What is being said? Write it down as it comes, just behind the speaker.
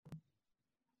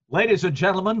Ladies and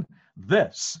gentlemen,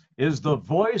 this is the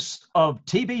voice of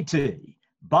TBT,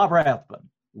 Bob Rathman,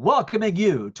 welcoming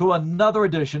you to another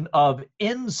edition of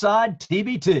Inside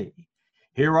TBT.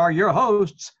 Here are your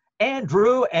hosts,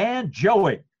 Andrew and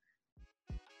Joey.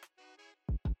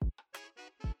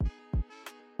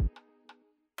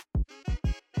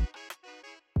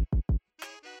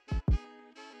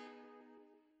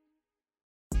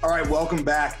 All right, welcome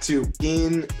back to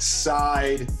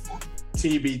Inside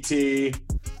TBT,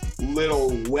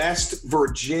 little West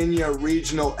Virginia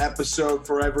regional episode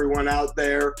for everyone out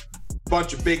there.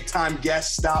 Bunch of big-time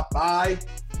guests stopped by.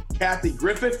 Kathy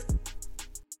Griffith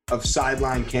of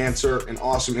Sideline Cancer, an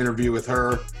awesome interview with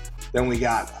her. Then we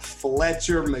got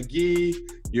Fletcher McGee,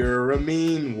 you're a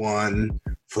mean one,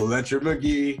 Fletcher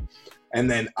McGee.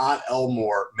 And then Ott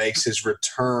Elmore makes his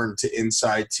return to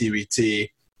Inside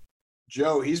TBT.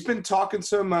 Joe, he's been talking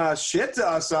some shit to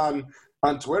us on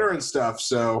Twitter and stuff.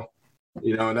 So,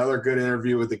 another good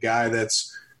interview with the guy I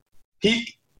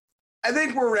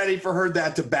think we're ready for her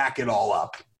to back it all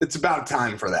up. It's about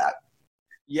time for that.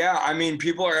 Yeah, I mean,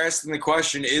 people are asking the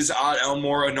question, is Ott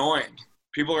Elmore annoying?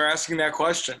 People are asking that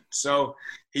question. So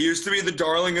he used to be the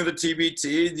darling of the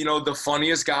TBT, the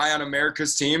funniest guy on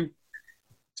America's team.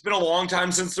 It's been a long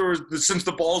time since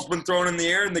the ball's been thrown in the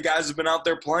air and the guys have been out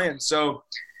there playing. So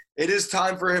it is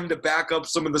time for him to back up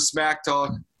some of the smack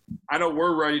talk. I know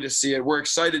we're ready to see it. We're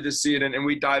excited to see it, and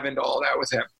we dive into all that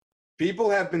with him. People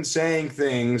have been saying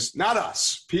things, not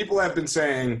us. People have been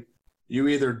saying you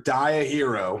either die a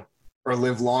hero or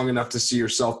live long enough to see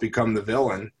yourself become the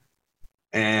villain.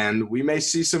 And we may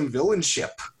see some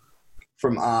villainship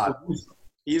from Ott.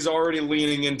 He's already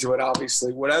leaning into it,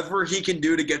 obviously. Whatever he can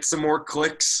do to get some more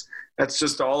clicks, that's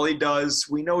just all he does.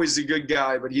 We know he's a good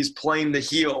guy, but he's playing the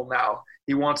heel now.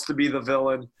 He wants to be the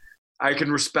villain. I can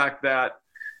respect that.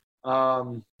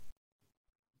 But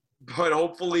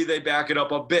hopefully they back it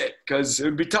up a bit because it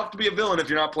would be tough to be a villain if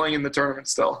you're not playing in the tournament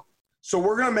still. So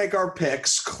we're going to make our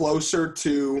picks closer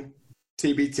to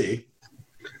TBT.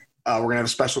 We're going to have a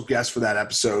special guest for that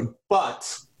episode.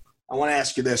 But I want to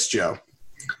ask you this, Joe.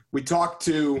 We talked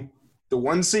to the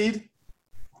 1 seed,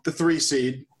 the 3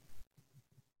 seed,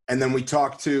 and then we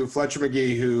talked to Fletcher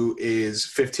McGee, who is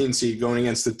 15 seed going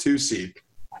against the 2 seed.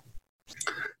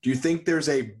 Do you think there's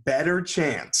a better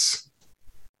chance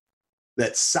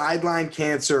that Sideline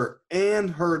Cancer and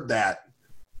Heard That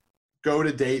go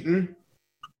to Dayton,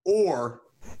 or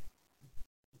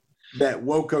that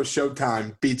Woco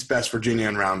Showtime beats Best Virginia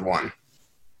in round 1?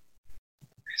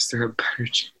 Is there a better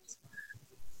chance?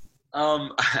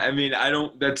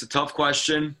 That's a tough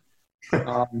question.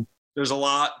 There's a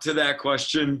lot to that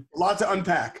question. A lot to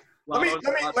unpack. Let me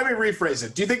rephrase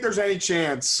it. Do you think there's any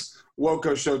chance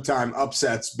Woco Showtime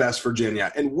upsets Best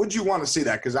Virginia? And would you want to see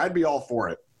that? Because I'd be all for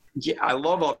it. Yeah, I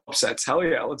love upsets. Hell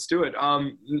yeah, let's do it.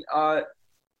 No,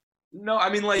 I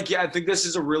think this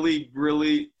is a really,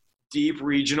 really deep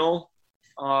regional.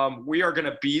 We are going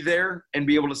to be there and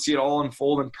be able to see it all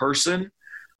unfold in person.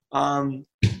 I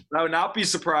would not be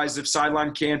surprised if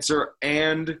Sideline Cancer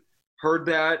and Heard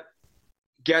That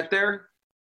get there,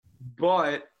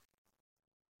 but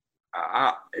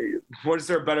what is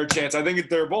there a better chance? I think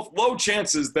they're both low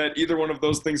chances that either one of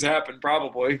those things happen,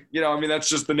 probably. That's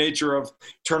just the nature of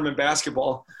tournament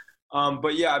basketball.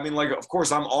 But yeah, of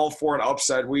course, I'm all for an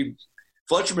upset.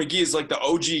 Fletcher McGee is like the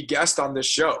OG guest on this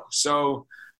show. So,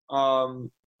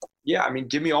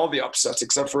 give me all the upsets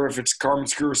except for if it's Carmen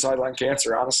Screw or Sideline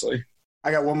Cancer, honestly.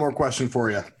 I got one more question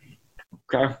for you.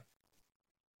 Okay.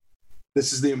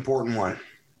 This is the important one.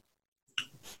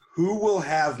 Who will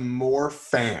have more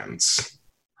fans?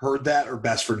 Heard That or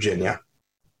Best Virginia?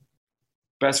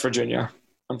 Best Virginia,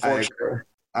 unfortunately.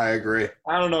 I agree.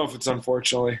 I don't know if it's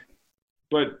unfortunately.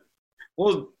 But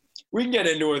we can get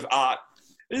into it with Ott.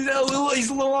 He's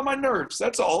a little on my nerves.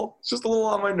 That's all. It's just a little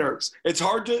on my nerves. It's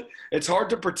hard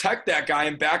to protect that guy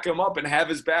and back him up and have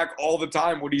his back all the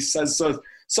time when he says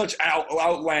such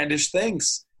outlandish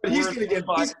things. But he's going to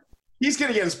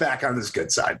get us back on his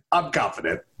good side. I'm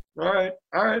confident. All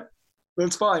right.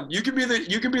 That's fine. You can be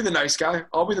the nice guy.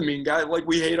 I'll be the mean guy. Like,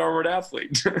 we hate Armored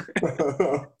Athlete.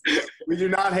 We do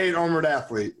not hate Armored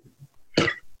Athlete.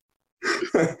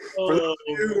 For those of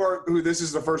you who this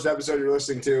is the first episode you're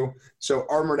listening to, so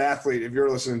Armored Athlete, if you're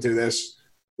listening to this,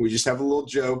 we just have a little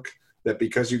joke that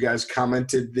because you guys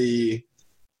commented the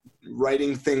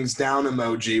writing things down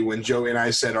emoji when Joey and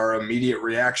I said our immediate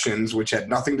reactions, which had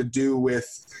nothing to do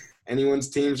with anyone's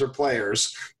teams or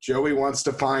players, Joey wants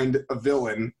to find a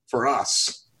villain for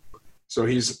us. So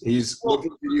he's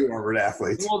looking for you, Armored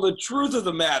Athlete. Well, the truth of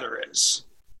the matter is,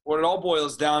 what it all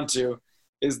boils down to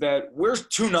is that we're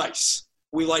too nice.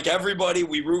 We like everybody.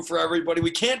 We root for everybody.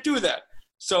 We can't do that.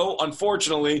 So,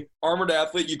 unfortunately, Armored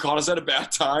Athlete, you caught us at a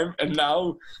bad time, and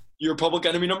now you're public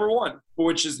enemy number one,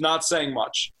 which is not saying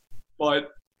much. But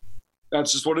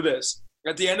that's just what it is.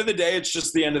 At the end of the day, it's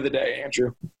just the end of the day,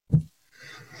 Andrew.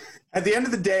 At the end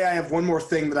of the day, I have one more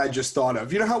thing that I just thought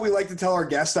of. You know how we like to tell our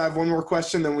guests I have one more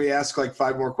question, then we ask like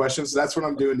 5 more questions? That's what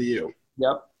I'm doing to you.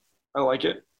 Yep, I like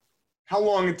it. How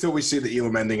long until we see the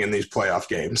Elam ending in these playoff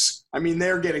games? I mean,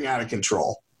 they're getting out of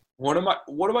control. What am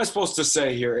I supposed to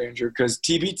say here, Andrew? Because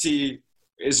TBT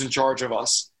is in charge of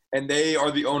us, and they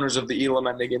are the owners of the Elam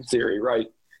ending in theory, right?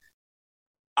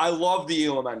 I love the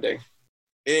Elam ending.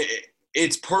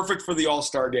 It's perfect for the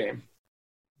All-Star game.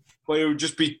 But it would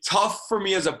just be tough for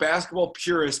me as a basketball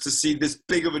purist to see this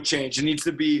big of a change. It needs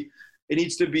to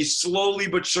be slowly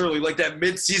but surely, like that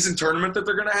mid-season tournament that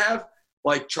they're going to have.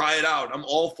 Like, try it out. I'm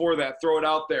all for that. Throw it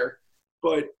out there.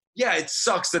 But, yeah, it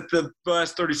sucks that the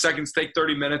last 30 seconds take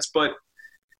 30 minutes. But,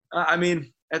 I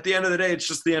mean, at the end of the day, it's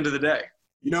just the end of the day.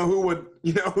 You know who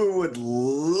would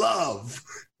love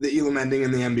the Elam ending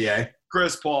in the NBA?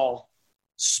 Chris Paul.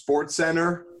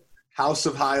 SportsCenter, House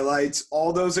of Highlights,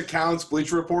 all those accounts,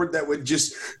 Bleacher Report, that would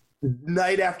just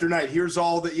night after night, here's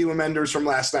all the Elam enders from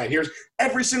last night. Here's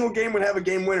every single game would have a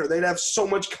game winner. They'd have so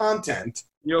much content.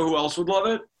 You know who else would love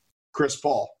it? Chris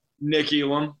Paul. Nick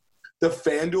Elam. The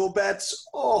FanDuel bets.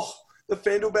 Oh, the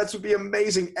FanDuel bets would be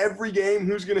amazing. Every game,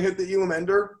 who's going to hit the Elam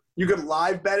ender? You could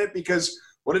live bet it because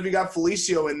what if you got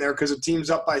Felicio in there because the team's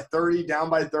up by 30, down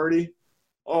by 30?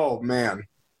 Oh, man.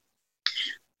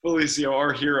 Felicio,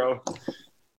 our hero.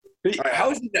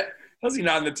 How is he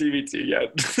not in the TBT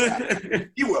yet? Yeah,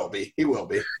 he will be. He will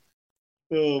be.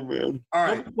 Oh, man. All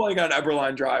right. We're playing on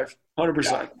Eberline Drive, 100%.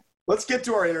 Yeah. Let's get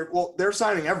to our interview. Well, they're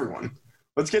signing everyone.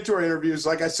 Let's get to our interviews.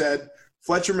 Like I said,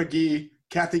 Fletcher Magee,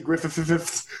 Kathy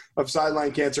Griffith of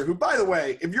Sideline Cancer, who, by the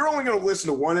way, if you're only going to listen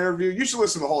to one interview, you should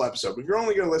listen to the whole episode. But if you're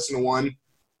only going to listen to one,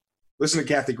 listen to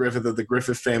Kathy Griffith of the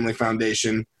Griffith Family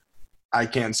Foundation,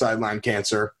 ICANN Sideline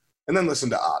Cancer, and then listen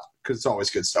to Ott, because it's always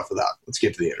good stuff with Ott. Let's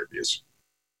get to the interviews.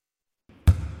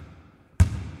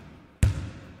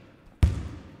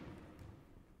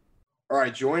 All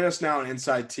right, join us now on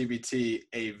Inside TBT,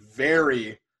 a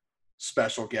very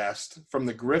special guest from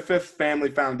the Griffith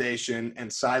Family Foundation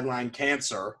and Sideline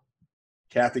Cancer,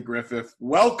 Kathy Griffith.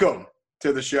 Welcome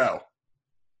to the show.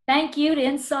 Thank you to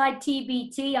Inside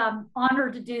TBT. I'm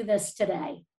honored to do this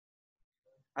today.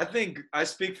 I think I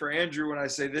speak for Andrew when I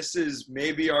say this is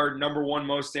maybe our number one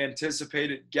most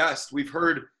anticipated guest. We've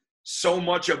heard so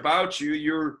much about you.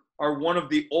 You are one of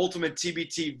the ultimate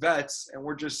TBT vets, and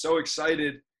we're just so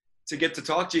excited to get to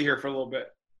talk to you here for a little bit.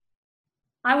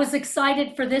 I was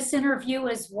excited for this interview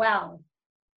as well.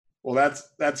 Well,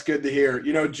 that's good to hear.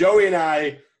 You know, Joey and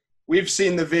I, we've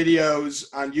seen the videos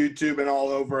on YouTube and all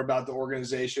over about the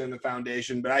organization and the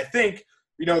foundation, but I think,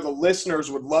 you know, the listeners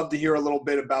would love to hear a little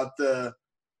bit about the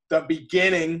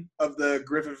beginning of the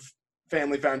Griffith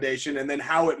Family Foundation and then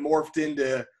how it morphed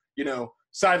into, you know,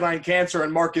 Sideline Cancer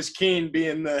and Marcus Keene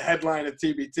being the headline of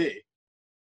TBT.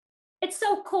 It's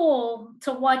so cool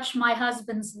to watch my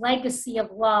husband's legacy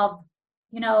of love,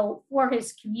 you know, for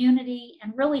his community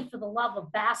and really for the love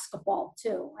of basketball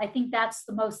too. I think that's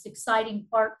the most exciting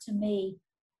part to me.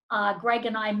 Greg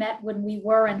and I met when we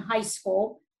were in high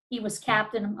school. He was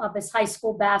captain of his high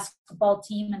school basketball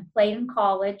team and played in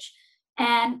college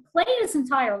and played his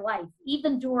entire life,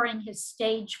 even during his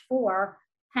stage 4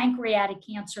 pancreatic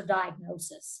cancer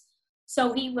diagnosis.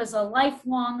 So he was a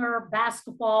lifelonger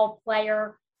basketball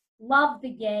player, loved the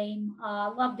game,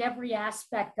 loved every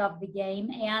aspect of the game.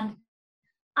 And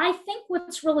I think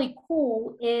what's really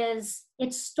cool is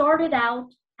it started out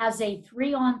as a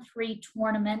 3-on-3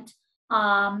 tournament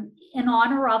in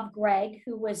honor of Greg,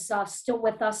 who was still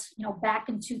with us, you know, back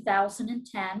in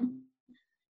 2010.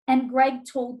 And Greg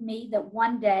told me that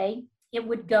one day it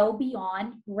would go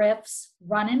beyond Griff's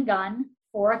run and gun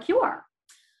for a cure.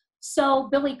 So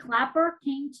Billy Clapper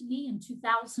came to me in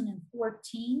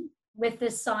 2014 with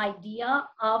this idea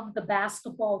of the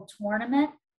basketball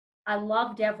tournament. I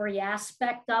loved every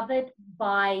aspect of it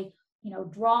by, you know,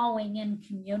 drawing in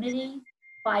community,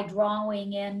 by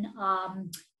drawing in,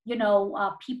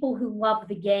 people who love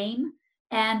the game.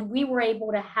 And we were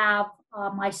able to have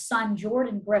my son,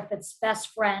 Jordan Griffith's best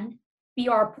friend, be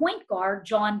our point guard,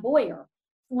 John Boyer,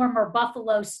 former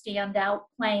Buffalo standout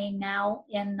playing now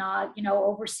in,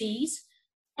 overseas.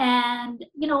 And,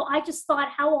 you know, I just thought,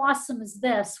 how awesome is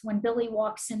this when Billy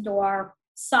walks into our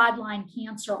Sideline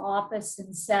Cancer office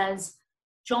and says,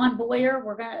 John Boyer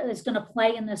is going to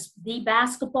play in the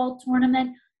basketball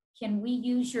tournament. Can we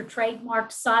use your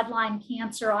trademark Sideline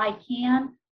Cancer? I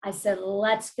can. I said,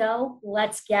 let's go.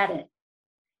 Let's get it.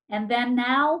 And then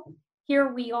now,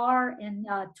 here we are in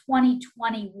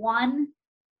 2021.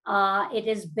 It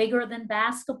is bigger than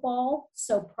basketball.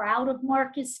 So proud of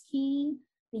Marcus Keene,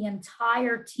 the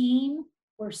entire team.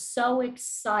 We're so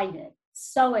excited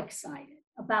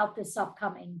about this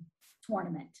upcoming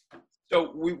tournament.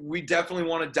 So we definitely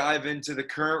want to dive into the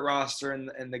current roster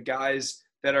and the guys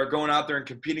that are going out there and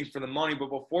competing for the money. But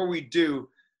before we do,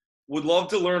 would love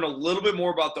to learn a little bit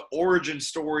more about the origin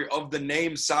story of the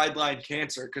name Sideline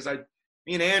Cancer, because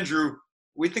me and Andrew,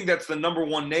 we think that's the number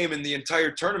one name in the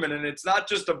entire tournament, and it's not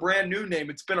just a brand new name,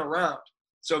 it's been around.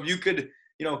 So if you could,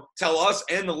 tell us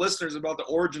and the listeners about the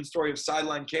origin story of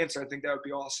Sideline Cancer, I think that would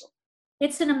be awesome.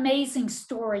 It's an amazing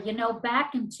story.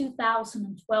 Back in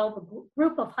 2012, a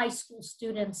group of high school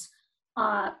students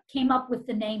came up with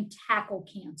the name Tackle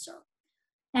Cancer.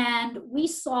 And we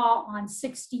saw on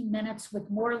 60 Minutes with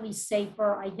Morley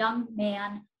Safer, a young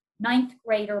man, 9th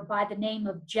grader by the name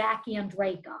of Jack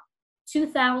Andraka,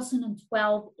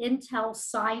 2012 Intel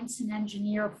Science and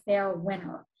Engineer Fair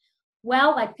winner.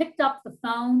 Well, I picked up the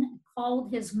phone,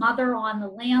 called his mother on the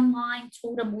landline,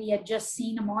 told him we had just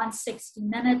seen him on 60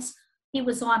 Minutes. He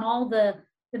was on all the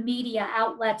media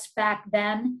outlets back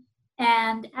then,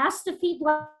 and asked if he'd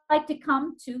like to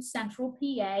come to Central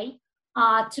PA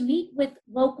to meet with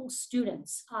local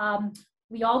students.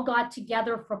 We all got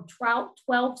together from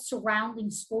 12 surrounding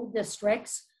school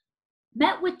districts,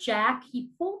 met with Jack. He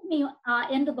pulled me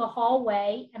into the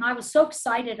hallway, and I was so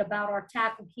excited about our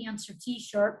Tackle Cancer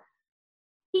t-shirt.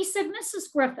 He said,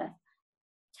 "Mrs. Griffith,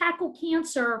 Tackle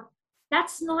Cancer,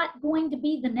 that's not going to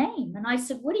be the name." And I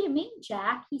said, "What do you mean,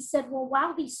 Jack?" He said, "Well,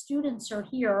 while these students are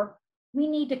here, we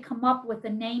need to come up with a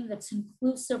name that's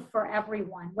inclusive for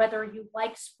everyone, whether you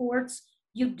like sports,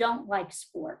 you don't like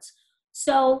sports."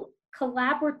 So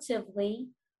collaboratively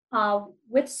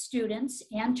with students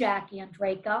and Jack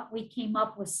Andraka, we came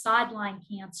up with Sideline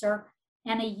Cancer.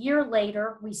 And a year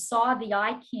later, we saw the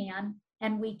ICANN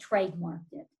and we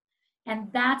trademarked it.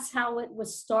 And that's how it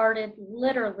was started.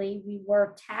 Literally, we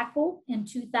were Tackle in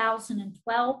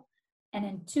 2012. And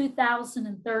in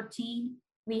 2013,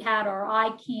 we had our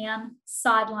ICANN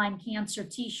Sideline Cancer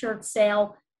t-shirt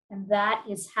sale. And that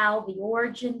is how the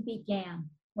origin began,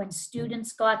 when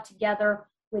students got together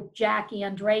with Jack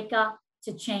Andraka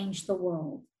to change the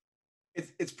world.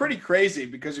 It's pretty crazy,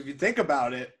 because if you think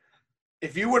about it,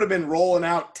 if you would have been rolling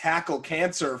out Tackle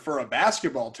Cancer for a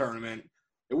basketball tournament,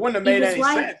 it wouldn't have made any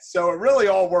sense. So it really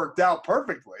all worked out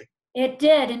perfectly. It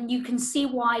did, and you can see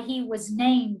why he was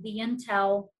named the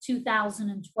Intel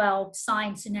 2012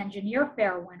 Science and Engineer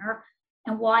Fair winner,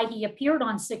 and why he appeared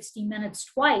on 60 Minutes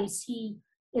twice. He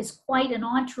is quite an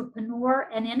entrepreneur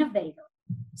and innovator.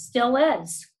 Still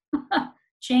is.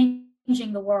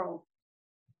 Changing the world.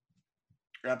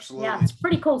 Absolutely. Yeah, it's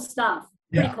pretty cool stuff.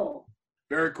 Pretty cool.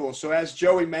 Very cool. So as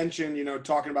Joey mentioned,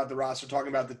 talking about the roster, talking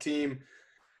about the team,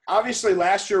 obviously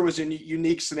last year was a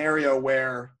unique scenario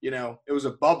where, it was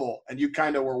a bubble and you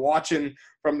kind of were watching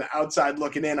from the outside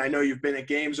looking in. I know you've been at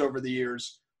games over the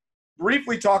years.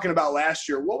 Briefly talking about last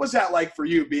year, what was that like for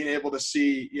you, being able to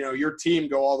see, your team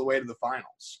go all the way to the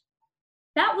finals?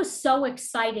 That was so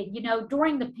exciting.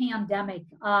 During the pandemic,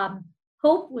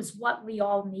 hope was what we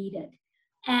all needed.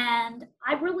 And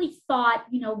I really thought,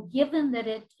 given that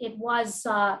it was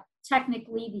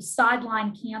technically the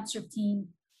Sideline Cancer team,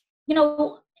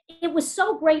 it was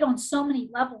so great on so many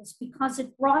levels, because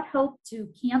it brought hope to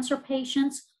cancer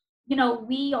patients.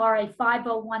 We are a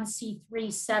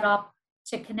 501c3 set up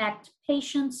to connect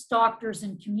patients, doctors,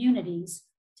 and communities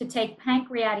to take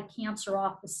pancreatic cancer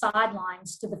off the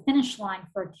sidelines to the finish line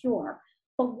for a cure.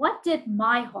 But what did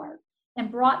my heart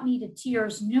and brought me to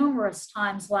tears numerous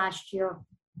times last year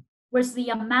was the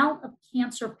amount of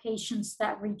cancer patients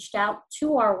that reached out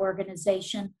to our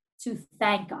organization to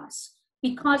thank us.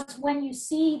 Because when you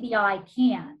see the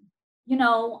ICANN,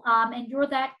 and you're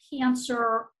that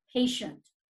cancer patient,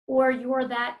 or you're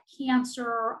that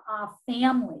cancer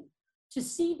family, to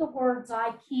see the words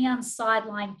ICANN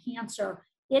Sideline Cancer,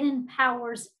 it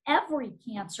empowers every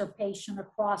cancer patient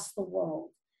across the world.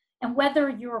 And whether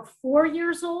you're 4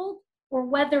 years old or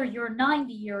whether you're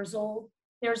 90 years old,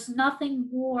 there's nothing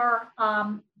more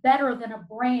better than a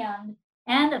brand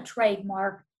and a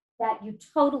trademark that you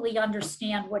totally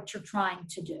understand what you're trying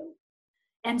to do.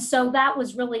 And so that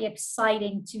was really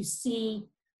exciting to see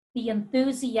the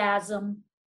enthusiasm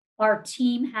our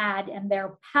team had and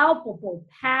their palpable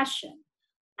passion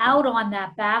out on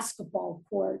that basketball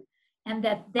court, and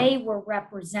that they were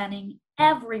representing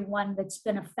everyone that's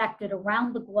been affected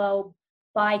around the globe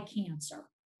by cancer.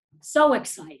 So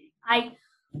exciting. I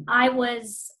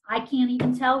can't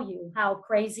even tell you how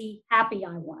crazy happy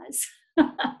I was.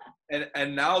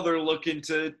 and now they're looking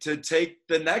to take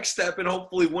the next step and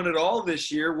hopefully win it all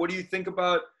this year. What do you think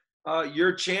about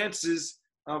your chances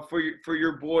for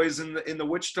your boys in the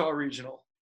Wichita Regional?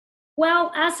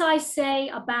 Well, as I say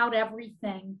about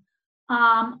everything,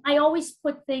 I always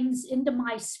put things into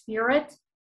my spirit,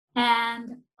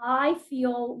 and I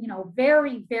feel,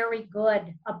 very, very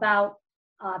good about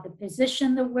the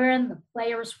position that we're in, the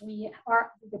players we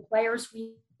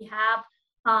have.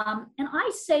 And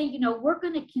I say, we're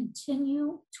going to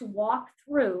continue to walk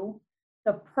through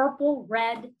the purple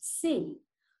red sea.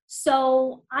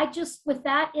 So I just, with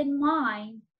that in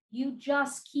mind, you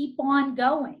just keep on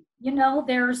going.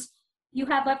 You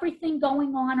have everything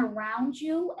going on around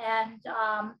you, and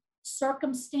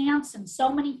circumstance and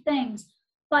so many things.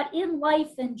 But in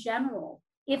life in general,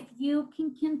 if you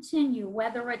can continue,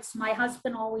 whether it's, my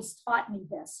husband always taught me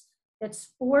this, that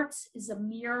sports is a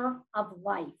mirror of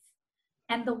life.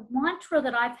 And the mantra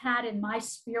that I've had in my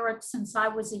spirit since I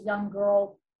was a young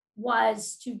girl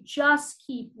was to just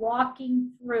keep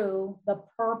walking through the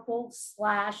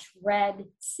purple/red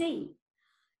sea.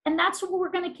 And that's what we're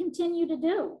going to continue to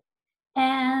do.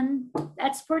 And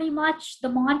that's pretty much the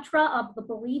mantra of the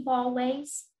believe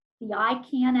always, the I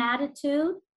can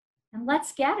attitude, and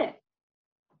let's get it.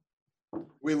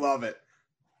 We love it.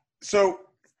 So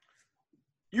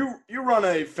you run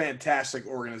a fantastic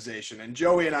organization, and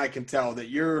Joey and I can tell that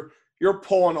you're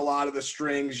pulling a lot of the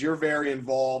strings. You're very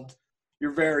involved.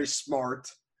 You're very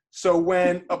smart. So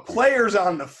when a player's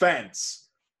on the fence,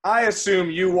 I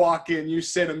assume you walk in, you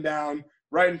sit him down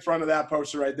right in front of that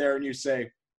poster right there, and you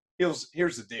say,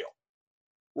 here's the deal.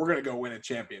 We're going to go win a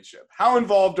championship. How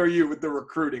involved are you with the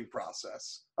recruiting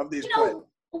process of these players?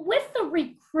 With the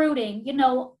recruiting,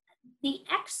 the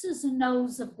X's and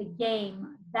O's of the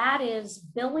game, that is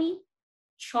Billy,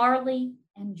 Charlie,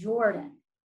 and Jordan.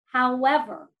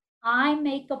 However, I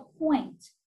make a point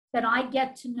that I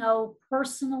get to know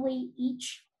personally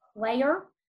each player.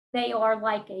 They are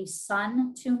like a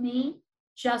son to me,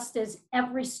 just as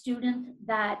every student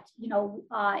that,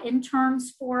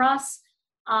 interns for us,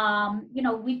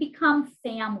 we become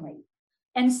family.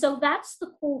 And so that's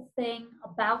the cool thing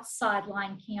about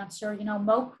Sideline Cancer.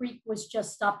 Mo Creek was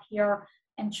just up here,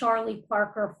 and Charlie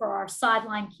Parker for our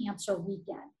Sideline Cancer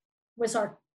weekend was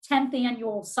our 10th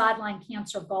annual Sideline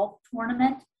Cancer golf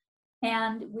tournament.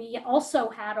 And we also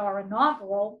had our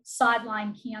inaugural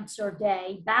Sideline Cancer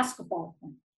Day basketball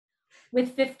clinic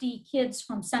with 50 kids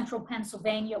from central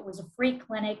Pennsylvania. It was a free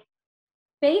clinic.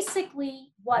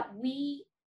 Basically, what we,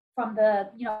 from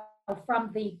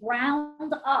the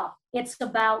ground up, it's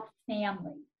about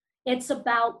family. It's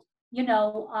about,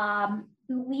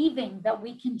 believing that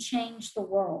we can change the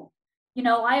world.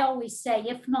 I always say,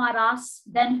 if not us,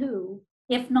 then who?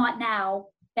 If not now,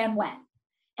 then when?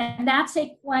 And that's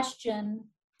a question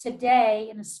today,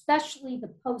 and especially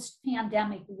the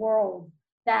post-pandemic world,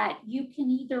 that you can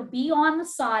either be on the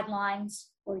sidelines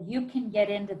or you can get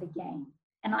into the game.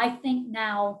 And I think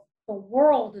now the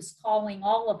world is calling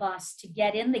all of us to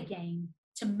get in the game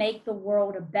to make the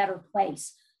world a better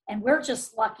place. And we're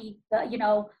just lucky that,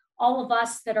 all of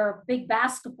us that are big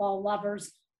basketball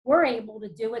lovers, we're able to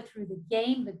do it through the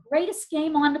game, the greatest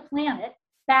game on the planet,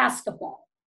 basketball.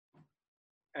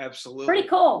 Absolutely. Pretty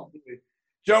cool.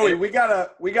 Joey, we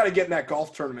gotta get in that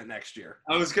golf tournament next year.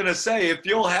 I was gonna say, if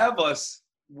you'll have us,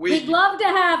 we'd love to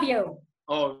have you.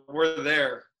 Oh, we're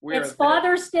there. It's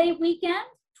Father's Day weekend,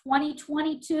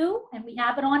 2022, and we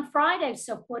have it on Friday,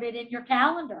 so put it in your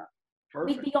calendar.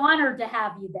 Perfect. We'd be honored to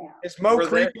have you there. Is Mo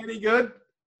Creek any good?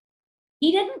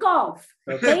 He didn't golf.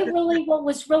 What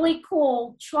was really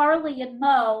cool, Charlie and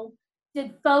Mo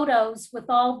did photos with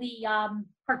all the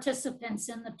participants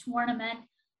in the tournament,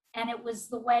 and it was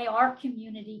the way our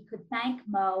community could thank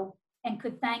Mo and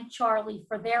could thank Charlie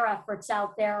for their efforts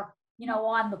out there,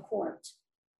 on the court.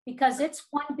 Because it's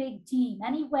one big team.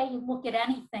 Any way you look at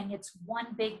anything, it's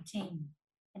one big team.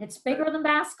 And it's bigger than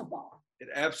basketball. It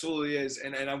absolutely is.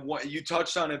 And you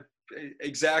touched on it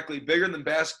exactly, bigger than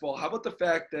basketball. How about the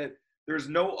fact that there's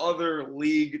no other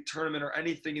league, tournament, or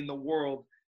anything in the world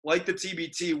like the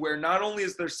TBT, where not only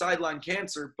is there Sideline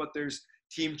Cancer, but there's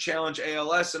Team Challenge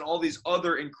ALS and all these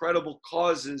other incredible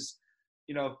causes.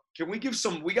 We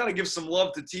got to give some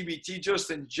love to TBT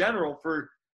just in general for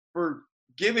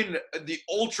giving the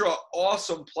ultra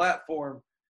awesome platform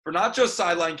for not just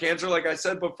Sideline Cancer, like I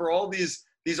said, but for all these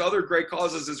other great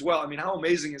causes as well. I mean, how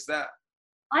amazing is that?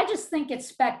 I just think it's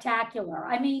spectacular.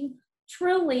 I mean,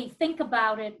 truly think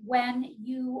about it. When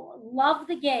you love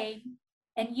the game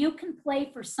and you can play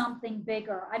for something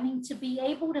bigger, I mean, to be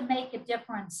able to make a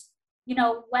difference,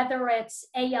 whether it's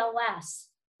ALS,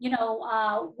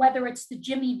 whether it's the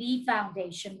Jimmy V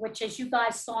Foundation, which, as you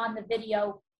guys saw in the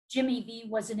video, Jimmy V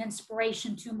was an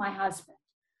inspiration to my husband.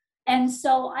 And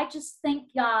so I just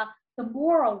think the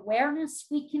more awareness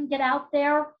we can get out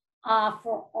there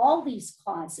for all these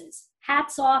causes,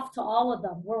 hats off to all of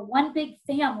them. We're one big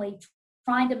family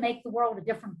trying to make the world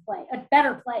a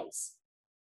better place.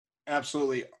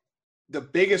 Absolutely. The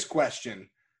biggest question,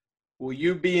 will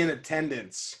you be in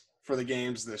attendance for the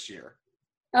games this year?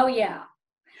 Oh, yeah.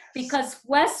 Because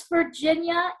West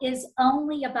Virginia is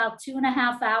only about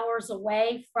 2.5 hours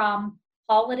away from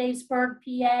Hollidaysburg,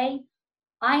 PA.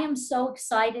 I am so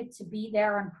excited to be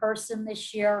there in person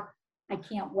this year. I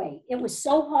can't wait. It was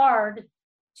so hard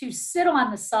to sit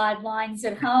on the sidelines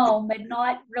at home and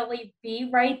not really be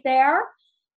right there,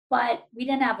 but we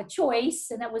didn't have a choice,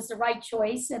 and it was the right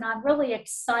choice. And I'm really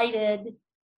excited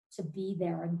to be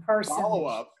there in person.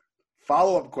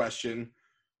 Follow-up question.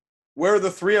 Where are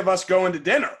the three of us going to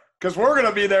dinner? Because we're going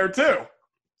to be there too.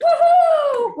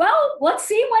 Woohoo! Well, let's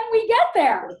see when we get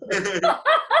there.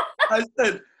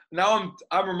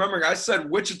 I'm remembering. I said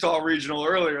Wichita Regional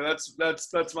earlier. That's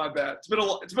my bad.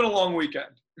 It's been a long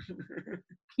weekend.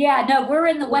 Yeah, no, we're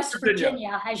in the West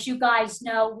Virginia, as you guys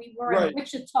know. We were in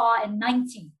Wichita in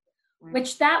 19,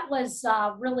 which that was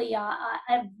really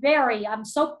I'm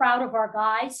so proud of our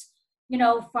guys,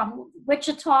 from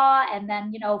Wichita, and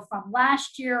then, from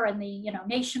last year and the,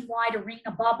 nationwide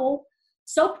arena bubble.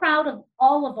 So proud of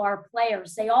all of our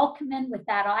players. They all come in with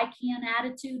that I can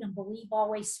attitude and believe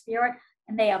always spirit,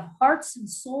 and they have hearts and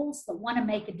souls that want to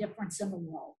make a difference in the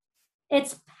world.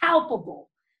 It's palpable.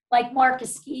 Like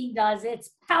Marcus King does, it's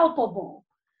palpable.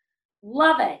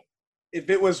 Love it. If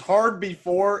it was hard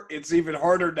before, it's even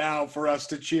harder now for us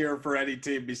to cheer for any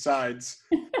team besides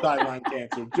Sideline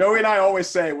Cancer. Joey and I always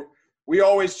say we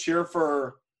always cheer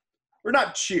for, or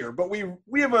not cheer, but we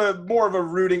have a more of a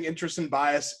rooting interest and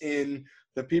bias in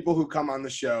the people who come on the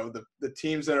show, the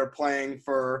teams that are playing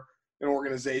for an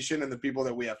organization, and the people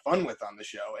that we have fun with on the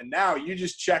show. And now you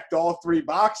just checked all three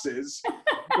boxes.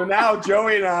 So now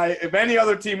Joey and I, if any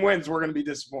other team wins, we're going to be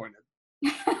disappointed.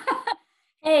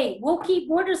 Hey,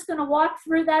 we're just going to walk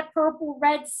through that purple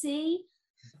red sea,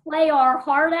 play our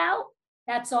heart out.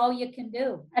 That's all you can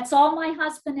do. That's all my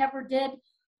husband ever did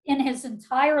in his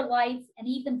entire life. And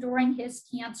even during his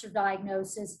cancer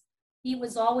diagnosis, he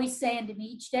was always saying to me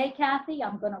each day, Kathy,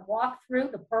 I'm going to walk through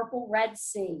the purple red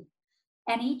sea.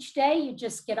 And each day you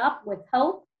just get up with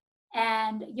hope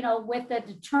and, with a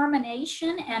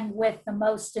determination, and with the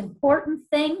most important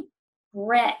thing,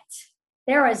 grit.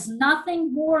 There is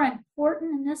nothing more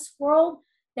important in this world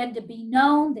than to be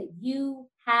known that you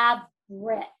have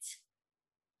grit.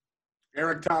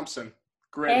 Eric Thompson,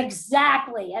 grit.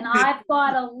 Exactly. And I've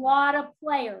got a lot of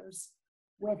players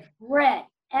with grit.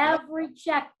 Every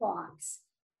checkbox,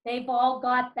 they've all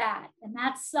got that. And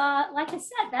that's, like I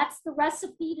said, that's the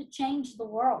recipe to change the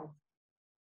world.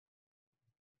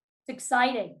 It's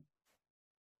exciting.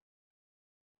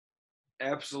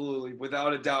 Absolutely,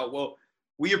 without a doubt. Well,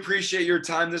 we appreciate your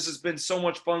time. This has been so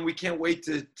much fun. We can't wait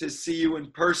to see you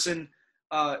in person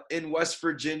in West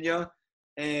Virginia.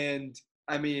 And,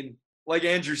 I mean, like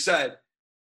Andrew said,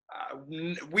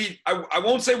 I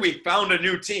won't say we found a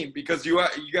new team, because you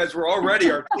guys were already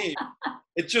our team.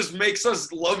 It just makes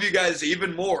us love you guys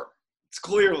even more. It's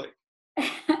clearly.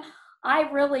 I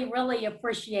really, really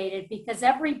appreciate it, because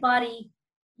everybody,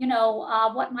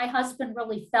 what my husband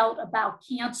really felt about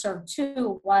cancer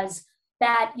too was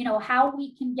that, how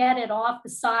we can get it off the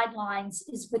sidelines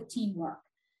is with teamwork.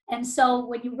 And so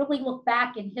when you really look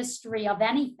back in history of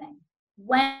anything,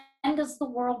 when does the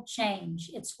world change?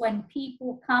 It's when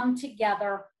people come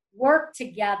together, work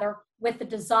together with the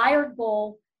desired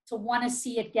goal to want to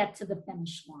see it get to the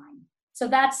finish line. So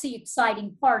that's the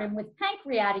exciting part. And with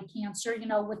pancreatic cancer,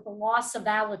 with the loss of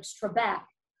Alex Trebek,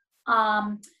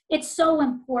 it's so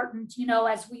important,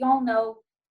 as we all know,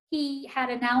 he had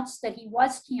announced that he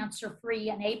was cancer-free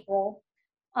in April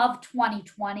of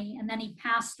 2020, and then he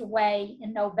passed away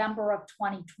in November of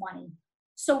 2020.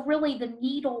 So really the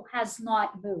needle has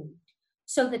not moved.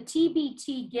 So the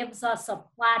TBT gives us a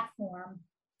platform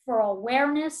for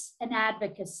awareness and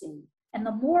advocacy. And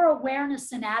the more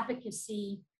awareness and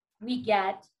advocacy we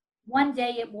get, one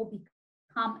day it will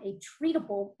become a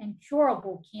treatable and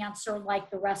curable cancer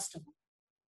like the rest of them.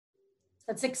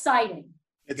 So it's exciting.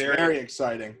 It's very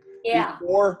exciting. Yeah.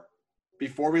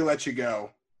 Before we let you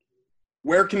go,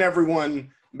 where can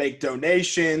everyone make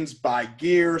donations, buy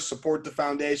gear, support the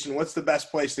foundation? What's the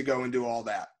best place to go and do all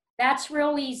that? That's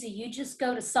real easy. You just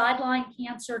go to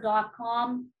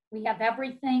sidelinecancer.com. We have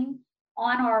everything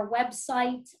on our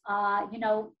website.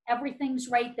 Everything's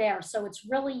right there. So it's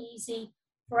really easy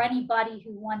for anybody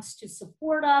who wants to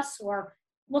support us or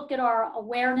look at our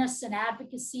awareness and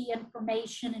advocacy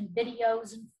information and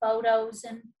videos and photos,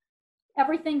 and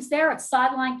everything's there at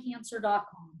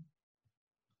sidelinecancer.com.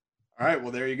 All right,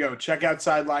 well, there you go. Check out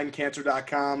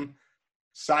sidelinecancer.com.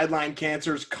 Sideline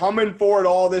Cancer's coming for it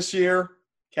all this year.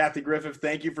 Kathy Griffith,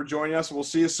 thank you for joining us. We'll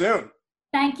see you soon.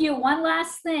 Thank you. One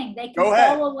last thing. They can Go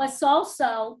ahead. follow us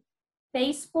also,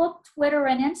 Facebook, Twitter,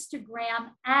 and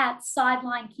Instagram at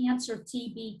Sideline Cancer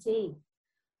TBT.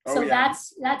 Oh, So yeah.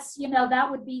 that's that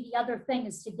would be the other thing,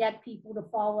 is to get people to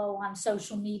follow on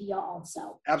social media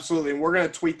also. Absolutely. And we're going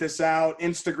to tweet this out,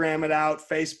 Instagram it out,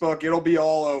 Facebook. It'll be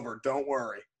all over. Don't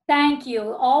worry. Thank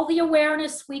you. All the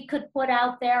awareness we could put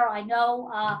out there, I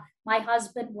know my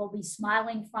husband will be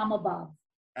smiling from above.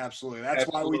 Absolutely. That's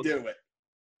why we do it.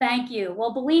 Thank you.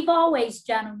 Well, believe always,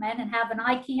 gentlemen, and have an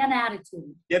I can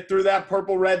attitude. Get through that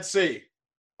purple Red Sea.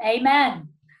 Amen.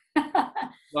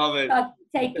 Love it.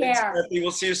 Take Thanks, care. Kathy.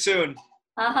 We'll see you soon.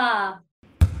 Uh-huh.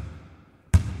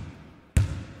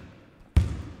 All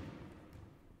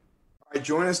right,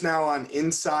 join us now on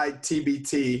Inside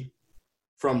TBT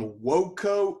from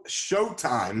Woco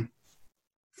Showtime.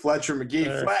 Fletcher McGee.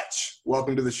 Sure. Fletch,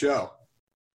 welcome to the show.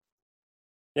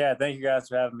 Yeah, thank you guys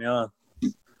for having me on.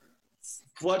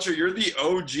 Fletcher, you're the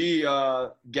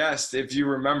OG guest, if you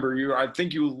remember. I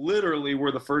think you literally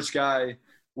were the first guy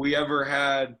we ever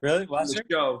had Really? on Last the year?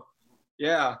 show.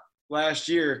 Yeah, last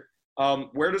year.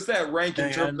 Where does that rank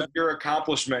in terms of your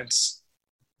accomplishments?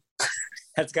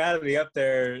 That's got to be up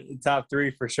there, top 3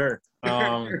 for sure.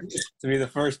 To be the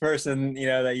first person,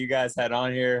 that you guys had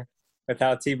on here with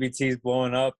how TBT's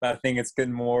blowing up, I think it's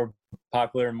getting more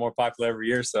popular and more popular every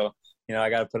year. So, I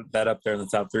got to put that up there in the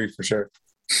top 3 for sure.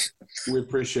 We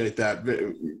appreciate that.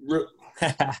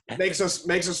 Makes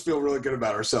us feel really good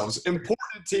about ourselves.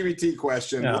 Important TBT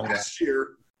question. Oh, Last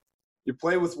year, you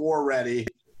played with War Ready,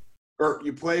 or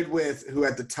you played with who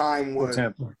at the time was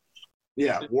Tampa.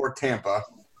 War Tampa.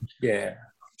 Yeah.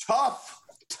 Tough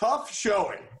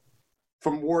showing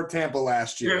from War Tampa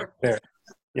last year. Yeah.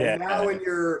 And now in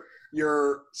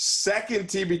your second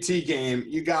TBT game,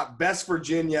 you got Best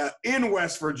Virginia in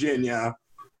West Virginia.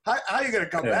 How are you going to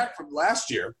come back from last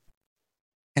year?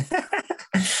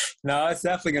 No, it's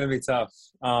definitely going to be tough.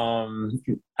 I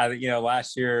think,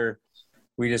 last year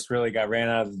we just really got ran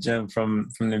out of the gym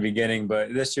from the beginning.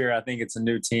 But this year, I think it's a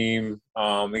new team.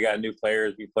 We got new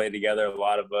players. We played together, a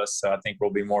lot of us. So I think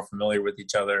we'll be more familiar with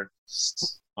each other.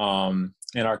 And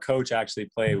our coach actually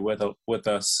played with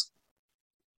us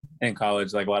in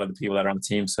college, like a lot of the people that are on the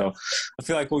team. So I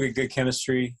feel like we'll get good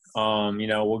chemistry.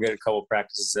 We'll get a couple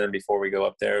practices in before we go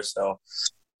up there. So,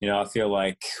 I feel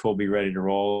like we'll be ready to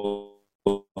roll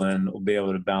and we'll be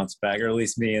able to bounce back, or at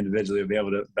least me individually will be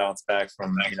able to bounce back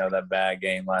from, that bad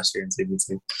game last year in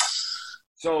TBT.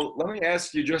 So let me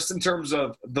ask you, just in terms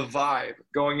of the vibe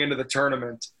going into the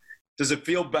tournament, does it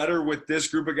feel better with this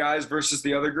group of guys versus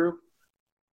the other group?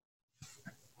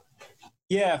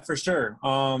 Yeah, for sure.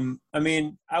 I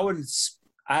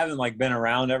haven't been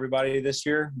around everybody this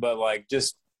year, but I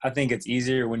think it's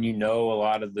easier when a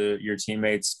lot of your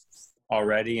teammates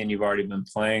already, and you've already been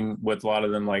playing with a lot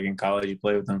of them. Like in college, you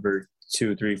play with them for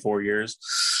 2, 3, 4 years.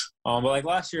 But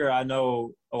last year, I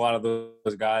know a lot of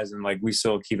those guys, and we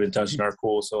still keep in touch and are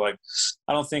cool. So I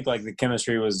don't think the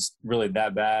chemistry was really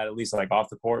that bad, at least off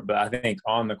the court. But I think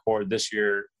on the court this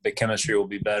year, the chemistry will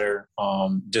be better,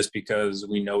 just because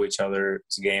we know each other's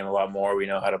game a lot more. We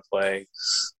know how to play.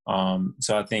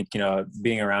 So I think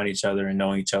being around each other and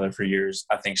knowing each other for years,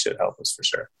 I think should help us for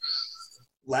sure.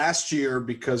 Last year,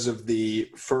 because of the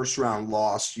first round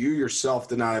loss, you yourself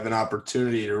did not have an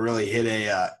opportunity to really hit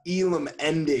a Elam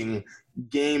ending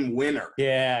game winner.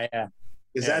 Yeah.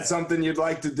 Is that something you'd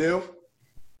like to do?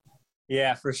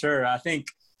 Yeah, for sure. I think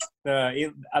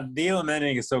the Elam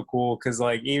ending is so cool because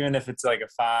even if it's a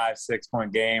 5-6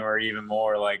 point game or even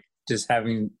more, just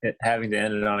having to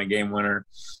end it on a game winner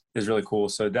is really cool.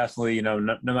 So definitely, no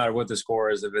matter what the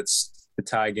score is, if it's a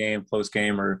tie game, close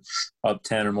game, or up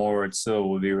 10 or more, it still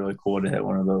would be really cool to hit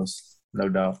one of those, no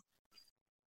doubt.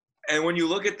 And when you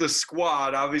look at the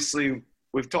squad, obviously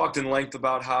we've talked in length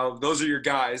about how those are your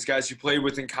guys you played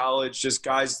with in college, just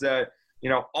guys that,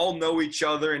 all know each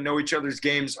other and know each other's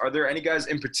games. Are there any guys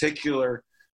in particular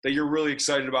that you're really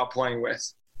excited about playing with?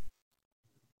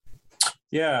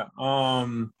 Yeah.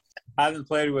 I haven't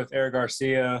played with Eric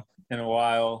Garcia in a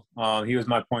while. He was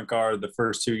my point guard the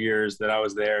first 2 years that I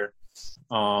was there.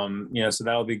 So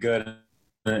that'll be good.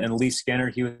 And Lee Skinner,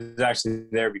 he was actually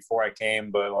there before I came,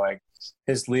 but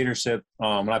his leadership,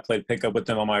 when I played pickup with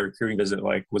him on my recruiting visit,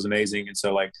 was amazing. And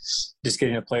so just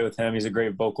getting to play with him, he's a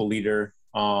great vocal leader.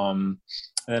 And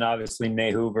then obviously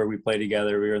Nate Hoover, we played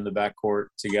together. We were in the backcourt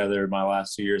together my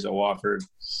last 2 years at Wofford.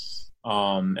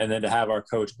 And then to have our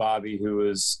coach Bobby,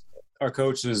 our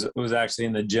coach was actually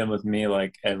in the gym with me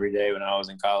like every day when I was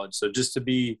in college. So just to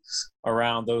be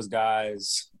around those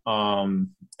guys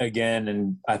again,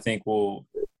 and I think we'll,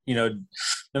 no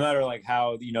matter like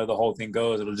how, the whole thing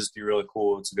goes, it'll just be really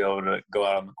cool to be able to go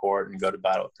out on the court and go to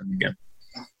battle with them again.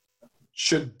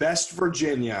 Should Best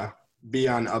Virginia be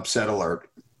on upset alert?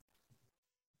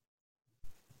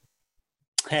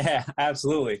 Yeah,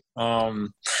 absolutely. We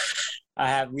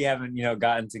haven't,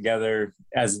 gotten together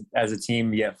as a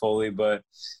team yet fully, but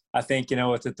I think,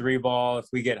 with the 3-ball, if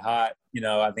we get hot,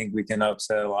 I think we can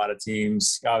upset a lot of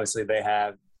teams. Obviously they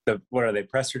have what are they,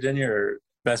 Press Virginia or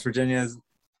Best Virginia's?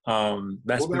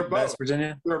 Best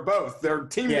Virginia? They're both. They're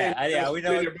team names. Yeah, we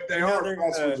know. Virginia, but they are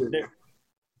Best Virginia.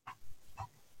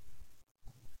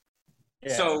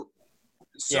 Yeah. So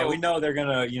yeah, we know they're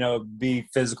gonna, be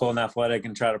physical and athletic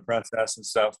and try to press us and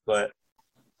stuff. But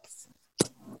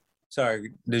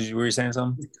sorry, were you saying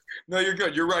something? No, you're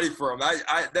good. You're ready for them.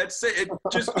 That's it.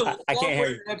 Just I can't hear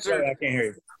you. Sorry, I can't hear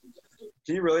you.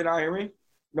 Can you really not hear me?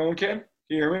 No one can. Can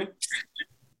you hear me?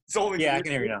 It's only I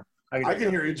can hear you now. I can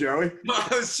hear you, Joey. I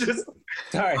was just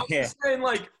sorry. Saying,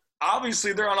 like,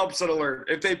 obviously they're on upset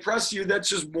alert. If they press you, that's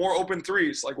just more open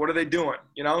threes. Like, what are they doing?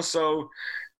 So.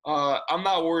 I'm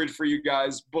not worried for you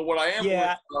guys, but what I am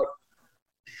worried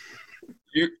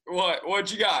about,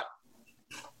 what you got?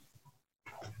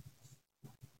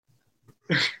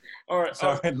 All right.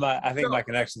 Sorry, I think my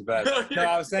connection's bad. No,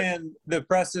 I was saying the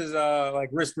press is like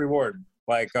risk reward.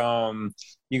 Like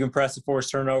you can press to force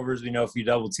turnovers. If you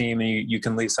double team and you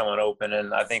can leave someone open,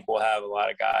 and I think we'll have a lot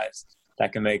of guys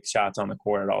that can make shots on the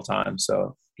court at all times.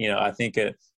 So I think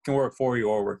it can work for you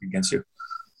or work against you.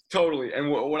 Totally. And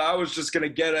what I was just going to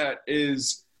get at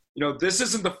is, this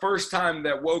isn't the first time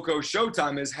that Woco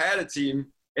Showtime has had a team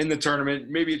in the tournament.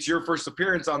 Maybe it's your first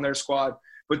appearance on their squad,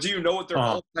 but do you know what their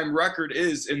all-time record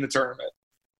is in the tournament?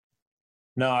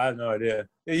 No, I have no idea.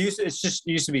 It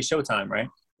used to be Showtime, right?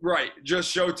 Right.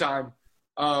 Just Showtime.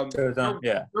 Showtime,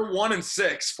 yeah. They're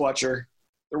 1-6, Fletcher.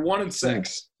 They're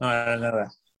 1-6. Oh, I don't know that.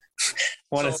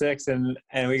 1-6,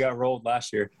 and we got rolled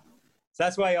last year. So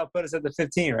that's why y'all put us at the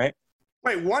 15, right?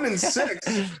 Wait,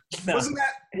 1-6? No.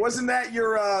 Wasn't that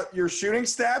your shooting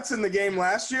stats in the game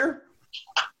last year?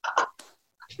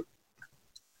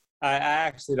 I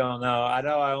actually don't know. I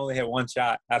know I only hit one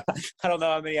shot. I don't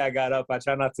know how many I got up. I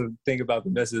try not to think about the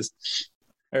misses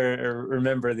or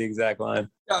remember the exact line.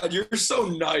 God, you're so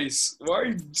nice. Why are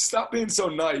you stop being so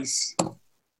nice?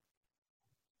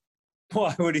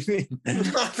 Why? What do you mean?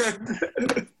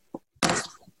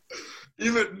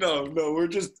 We're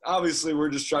just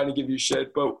trying to give you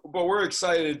shit, but we're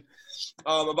excited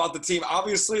about the team.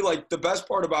 Obviously, like, the best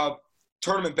part about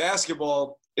tournament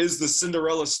basketball is the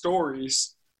Cinderella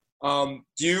stories. Do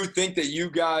you think that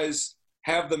you guys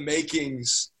have the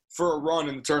makings for a run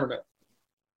in the tournament?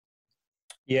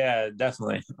 Yeah,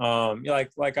 definitely.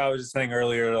 Like I was just saying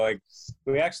earlier, like,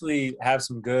 we actually have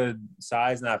some good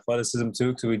size and athleticism too,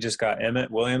 because we just got Emmett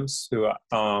Williams, who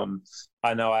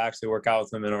I know I actually work out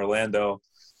with him in Orlando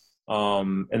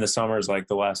in the summers, like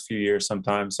the last few years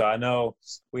sometimes. So I know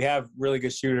we have really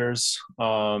good shooters.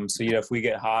 So, if we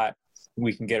get hot,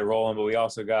 we can get it rolling. But we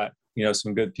also got,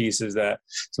 some good pieces,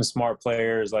 some smart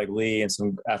players like Lee and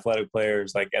some athletic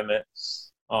players like Emmett.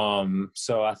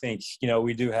 So I think,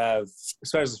 we do have,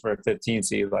 especially for a 15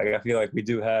 seed, like, I feel like we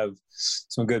do have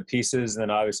some good pieces. And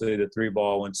then obviously the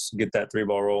 3-ball, once you get that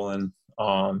 3-ball rolling,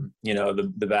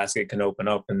 the basket can open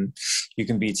up and you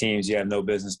can beat teams you have no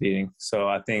business beating. So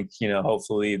I think,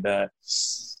 hopefully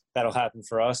that'll happen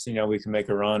for us. We can make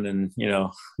a run and,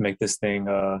 make this thing,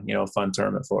 a fun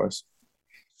tournament for us.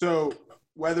 So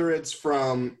whether it's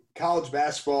from college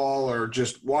basketball or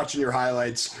just watching your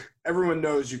highlights, everyone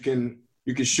knows you can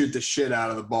shoot the shit out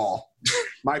of the ball.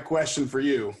 My question for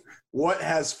you, what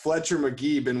has Fletcher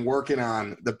McGee been working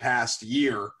on the past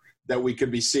year that we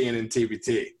could be seeing in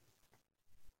TBT?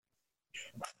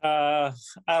 I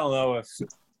don't know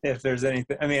if there's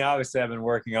anything. I mean, obviously I've been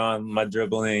working on my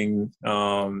dribbling,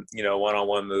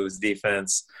 one-on-one moves,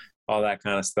 defense, all that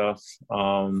kind of stuff.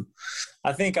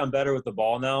 I think I'm better with the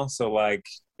ball now. So, like,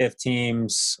 if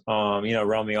teams,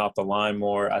 run me off the line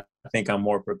more, I think I'm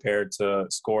more prepared to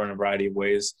score in a variety of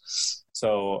ways.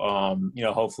 So,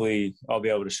 hopefully I'll be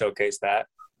able to showcase that.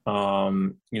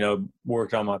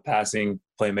 Worked on my passing,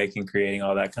 playmaking, creating,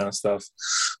 all that kind of stuff.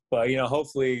 But,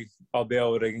 hopefully I'll be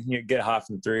able to get hot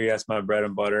from 3. That's my bread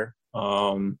and butter.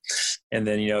 And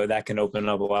then, that can open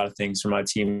up a lot of things for my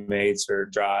teammates, or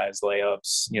drives,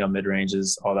 layups,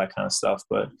 mid-ranges, all that kind of stuff.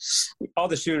 But all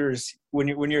the shooters, when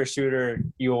you're a shooter,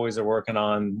 you always are working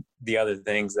on the other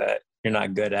things that you're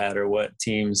not good at, or what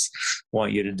teams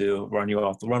want you to do, run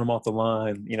them off the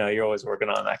line. You're always working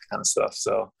on that kind of stuff.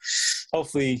 So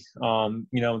hopefully,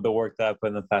 the work that I put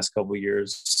in the past couple of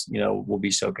years, will be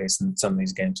showcased in some of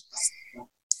these games.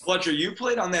 Fletcher, you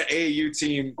played on that AAU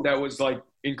team that was like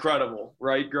incredible,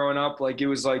 right? Growing up, like it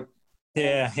was like,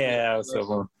 yeah, that was so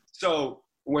fun. So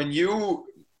when you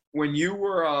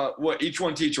were each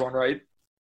one teach one, right?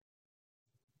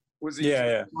 Was it?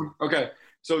 Yeah. Okay,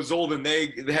 so Zolden, they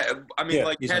had,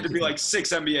 had to be like 6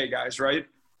 NBA guys, right?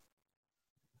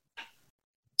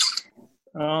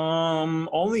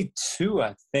 Only 2,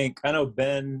 I think. I know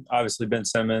Ben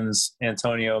Simmons,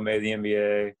 Antonio made the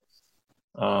NBA.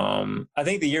 I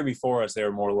think the year before us, they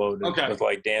were more loaded with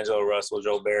like D'Angelo Russell,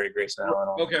 Joe Barry, Grayson Allen.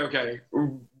 Okay.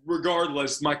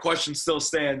 Regardless, my question still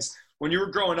stands. When you were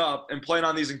growing up and playing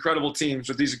on these incredible teams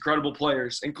with these incredible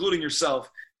players, including yourself,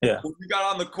 when you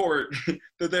got on the court,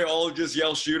 did they all just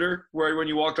yell "shooter" when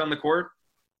you walked on the court?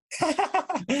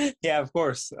 Yeah, of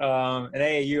course. In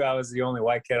AAU, I was the only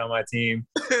white kid on my team,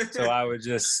 so I would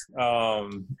just,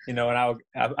 and I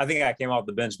think I came off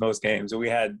the bench most games. We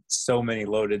had so many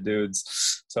loaded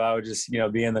dudes, so I would just,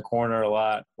 be in the corner a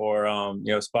lot, or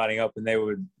spotting up, and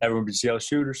everyone would just yell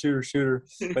 "shooter, shooter, shooter."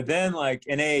 But then, like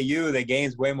in AAU, the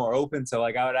game's way more open, so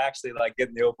like I would actually like get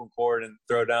in the open court and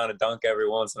throw down a dunk every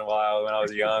once in a while when I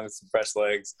was young with some fresh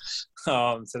legs.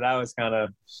 So that was kind of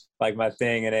like my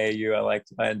thing in AAU.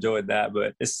 I enjoyed that.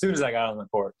 But as soon as I got on the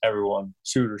court, everyone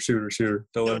shooter, shooter, shooter.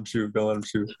 Don't let him shoot. Don't let him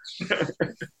shoot.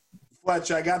 Fletch,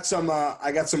 I got some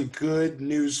good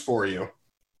news for you.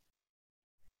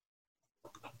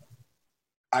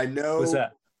 I know. What's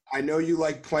that? I know you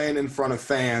like playing in front of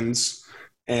fans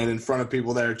and in front of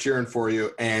people that are cheering for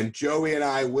you. And Joey and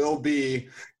I will be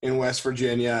in West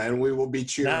Virginia, and we will be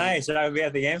cheering. Nice. Should I be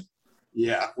at the game?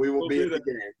 Yeah, we will be at the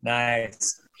game.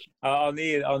 Nice. I'll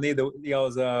need the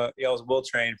y'all's will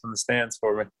train from the stands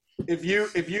for me. If you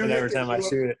every time I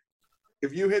shoot it.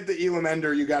 If you hit the Elam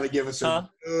Ender, you got to give us a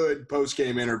good post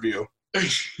game interview.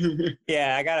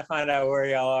 Yeah, I got to find out where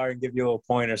y'all are and give you a little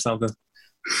point or something.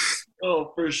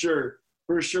 Oh, for sure.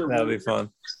 That'll be fun.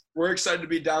 We're excited to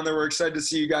be down there. We're excited to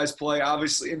see you guys play.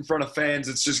 Obviously, in front of fans,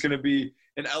 it's just going to be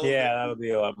an element. Yeah, that'll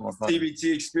be a lot more fun.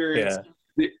 TBT experience.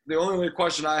 Yeah. The only other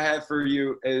question I have for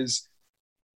you is,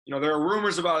 there are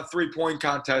rumors about a 3-point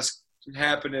contest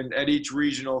happening at each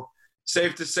regional.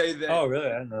 Safe to say that. Oh, really?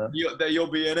 I don't know. That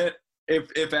you'll be in it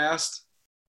if asked.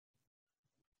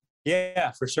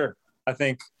 Yeah, for sure. I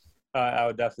think I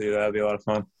would definitely. That'd be a lot of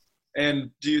fun.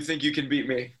 And do you think you can beat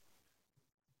me?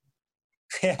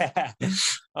 Yeah.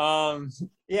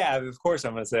 Yeah, of course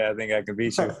I'm going to say I think I can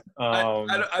beat you.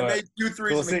 I made 2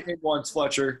 threes in the game once,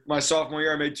 Fletcher. My sophomore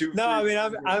year, I made 2 No, I mean,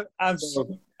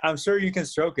 I'm sure you can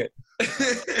stroke it.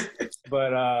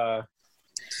 But, of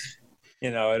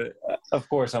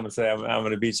course I'm going to say I'm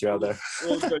going to beat you out there.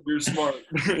 Okay, you're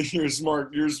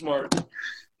smart. You're smart.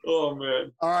 Oh,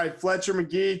 man. All right, Fletcher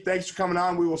McGee, thanks for coming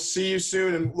on. We will see you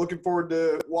soon, and looking forward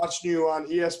to watching you on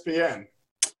ESPN.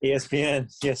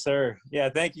 ESPN, yes, sir. Yeah,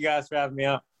 thank you guys for having me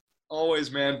out.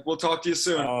 Always, man. We'll talk to you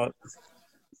soon.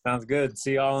 Sounds good.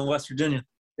 See y'all in West Virginia.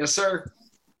 Yes, sir.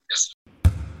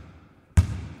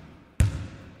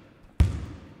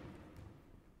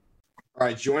 All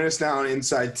right, join us now on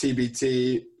Inside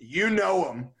TBT. You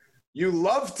know him. You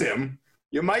loved him.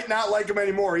 You might not like him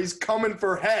anymore. He's coming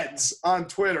for heads on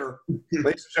Twitter.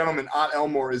 Ladies and gentlemen, Ott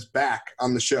Elmore is back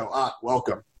on the show. Ott,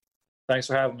 welcome. Thanks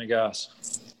for having me, guys.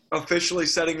 Officially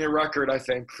setting a record, I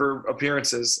think, for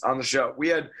appearances on the show. We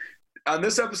had, on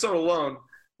this episode alone,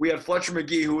 we had Fletcher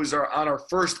McGee, who's our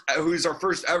first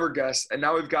ever guest, and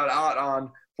now we've got Ott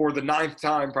on for the 9th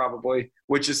time probably,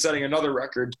 which is setting another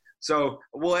record. So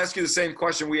we'll ask you the same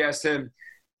question we asked him.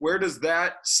 Where does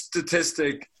that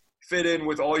statistic fit in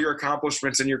with all your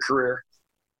accomplishments in your career?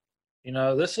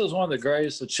 This is one of the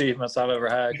greatest achievements I've ever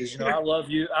had because, I love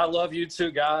you. I love you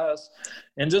two guys.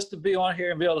 And just to be on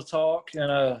here and be able to talk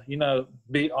and,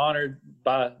 be honored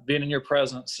by being in your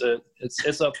presence,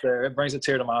 it's up there. It brings a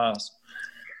tear to my eyes.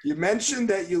 You mentioned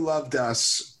that you loved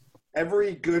us.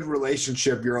 Every good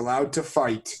relationship, you're allowed to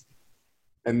fight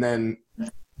and then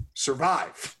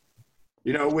survive.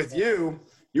 With you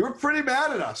were pretty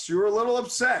mad at us. You were a little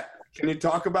upset. Can you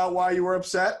talk about why you were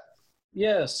upset?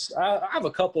 Yes, I have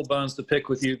a couple bones to pick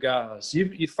with you guys.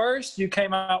 You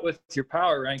came out with your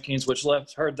power rankings, which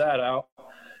heard that out,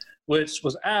 which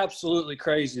was absolutely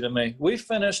crazy to me. We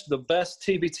finished the best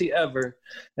TBT ever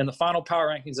in the final power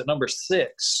rankings at number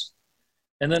 6.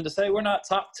 And then to say we're not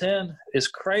top 10 is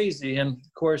crazy. And,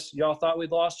 of course, y'all thought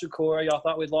we'd lost Ja'Cory. Y'all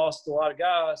thought we'd lost a lot of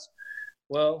guys.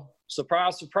 Well,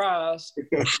 surprise, surprise,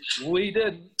 we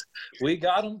didn't. We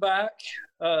got them back.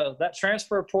 That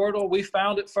transfer portal, we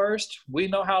found it first. We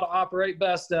know how to operate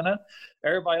best in it.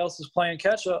 Everybody else is playing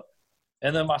catch-up.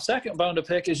 And then my second bone to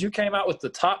pick is you came out with the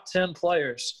top 10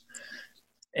 players.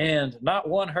 And not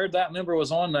one heard that member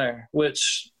was on there,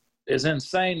 which is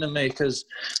insane to me because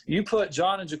you put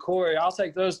John and Ja'Cory, I'll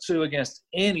take those two against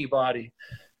anybody.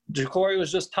 Ja'Cory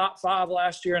was just top 5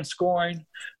 last year in scoring.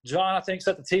 John, I think,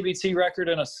 set the TBT record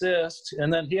in assists,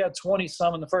 and then he had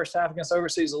 20-some in the first half against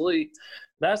Overseas Elite.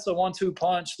 That's a 1-2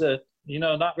 punch that,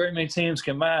 not very many teams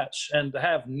can match. And to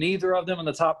have neither of them in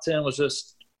the top 10 was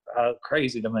just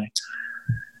crazy to me.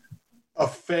 A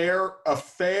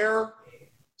fair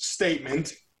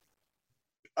statement.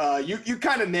 You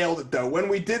kind of nailed it though. When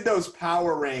we did those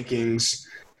power rankings,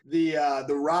 the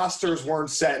rosters weren't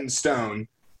set in stone.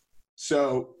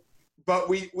 So, but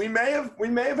we may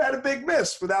have had a big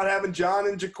miss without having John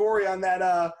and Ja'Cory on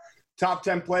that top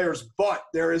 10 players. But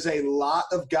there is a lot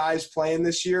of guys playing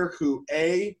this year who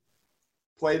A,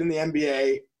 played in the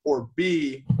NBA, or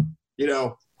B,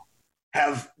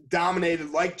 have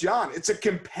dominated like John. It's a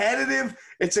competitive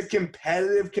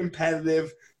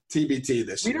TBT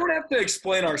this year. We don't have to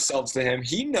explain ourselves to him.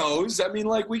 He knows. I mean,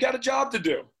 we got a job to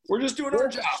do. We're just doing our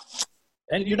job.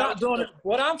 And you're not doing it.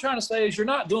 What I'm trying to say is you're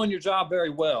not doing your job very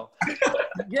well.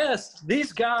 Yes,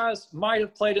 these guys might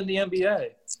have played in the NBA.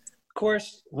 Of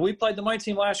course, we played the money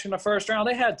team last year in the first round.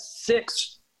 They had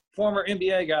 6 former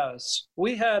NBA guys.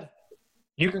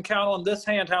 You can count on this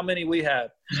hand how many we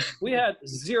had. We had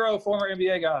 0 former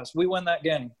NBA guys. We win that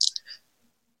game.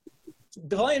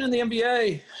 Playing in the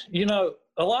NBA,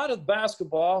 a lot of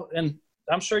basketball, and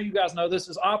I'm sure you guys know this,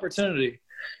 is opportunity.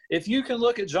 If you can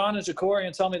look at John and Ja'Cory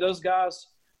and tell me those guys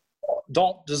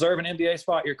don't deserve an NBA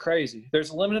spot, you're crazy.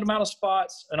 There's a limited amount of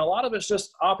spots, and a lot of it's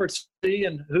just opportunity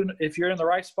and if you're in the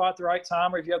right spot at the right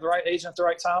time or if you have the right agent at the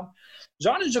right time.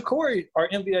 John and Ja'Cory are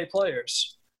NBA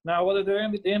players. Now, whether they're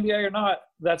in the NBA or not,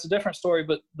 that's a different story,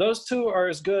 but those two are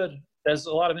as good as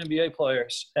a lot of NBA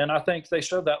players, and I think they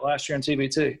showed that last year in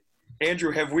TBT.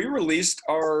 Andrew, have we released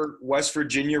our West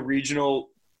Virginia regional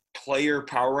player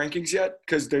power rankings yet?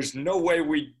 Because there's no way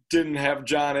we didn't have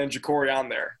John and Ja'Cory on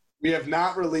there. We have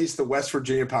not released the West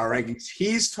Virginia power rankings.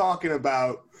 He's talking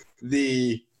about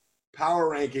the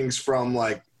power rankings from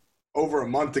over a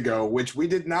month ago, which we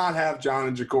did not have John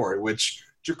and Ja'Cory, which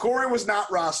Ja'Cory was not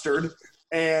rostered,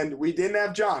 and we didn't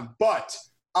have John. But,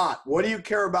 what do you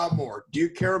care about more? Do you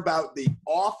care about the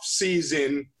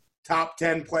off-season top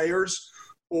 10 players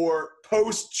or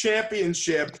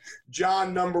post-championship,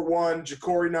 John number 1,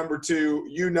 Ja'Cory number 2,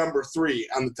 you number 3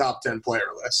 on the top 10 player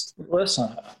list?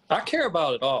 Listen, I care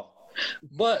about it all.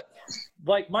 But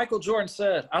like Michael Jordan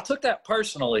said, I took that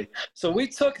personally. So we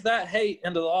took that hate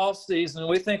into the offseason.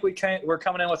 We think we're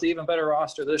coming in with an even better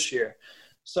roster this year.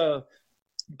 So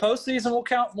postseason will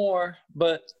count more,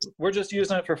 but we're just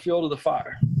using it for fuel to the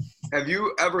fire. Have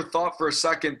you ever thought for a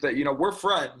second that, we're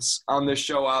friends on this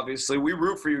show, obviously. We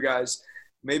root for you guys.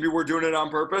 Maybe we're doing it on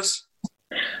purpose?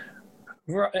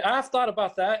 I've thought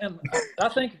about that, and I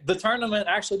think the tournament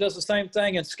actually does the same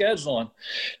thing in scheduling.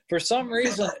 For some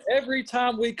reason, every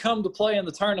time we come to play in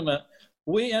the tournament,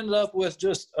 we end up with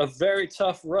just a very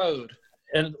tough road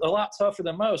and a lot tougher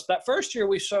than most. That first year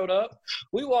we showed up,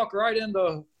 we walked right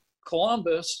into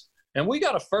Columbus, and we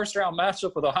got a first-round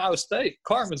matchup with Ohio State,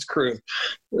 Carmen's crew,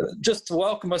 just to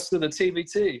welcome us to the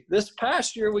TBT. This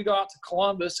past year, we go out to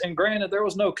Columbus, and granted, there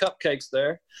was no cupcakes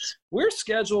there. We're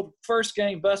scheduled first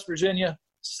game, West Virginia,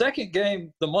 second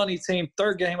game, the money team,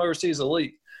 third game, Overseas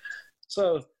Elite.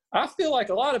 So I feel like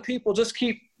a lot of people just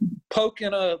keep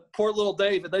poking poor little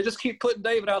David. They just keep putting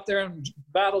David out there in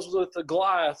battles with the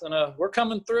Goliath, and we're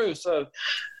coming through. So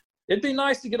it'd be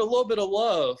nice to get a little bit of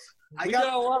love. We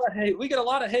get a lot of hate. We get a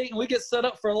lot of hate, and we get set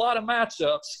up for a lot of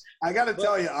matchups. I got to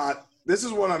tell you, this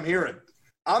is what I'm hearing.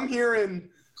 I'm hearing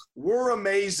we're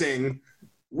amazing.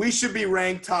 We should be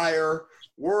ranked higher.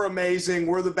 We're amazing.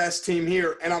 We're the best team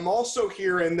here. And I'm also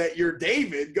hearing that you're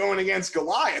David going against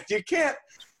Goliath. You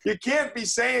can't be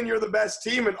saying you're the best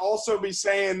team and also be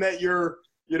saying that you're,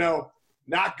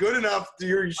 not good enough.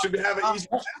 You should have an easy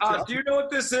matchup. Do you know what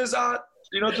this is, Do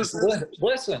you know what this is?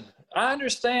 Listen. I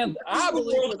understand. I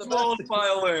believe we're the best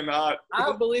violin. I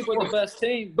believe we're the best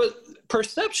team, but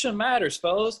perception matters,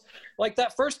 fellas. Like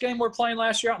that first game we're playing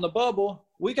last year out in the bubble,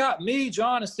 we got me,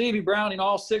 John, and Stevie Browning,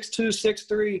 all 6'2",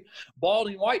 6'3",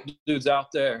 balding white dudes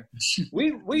out there.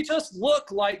 We just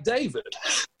look like David.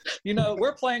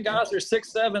 We're playing guys that are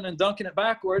 6'7" and dunking it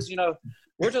backwards.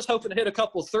 We're just hoping to hit a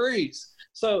couple threes.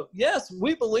 So, yes,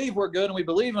 we believe we're good and we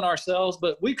believe in ourselves,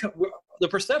 but the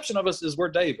perception of us is we're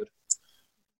David.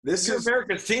 This You're is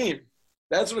America's team.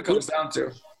 That's what it comes down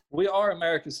to. We are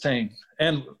America's team.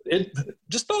 And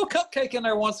just throw a cupcake in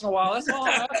there once in a while. That's all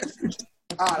I ask.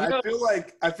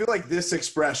 I feel like this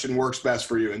expression works best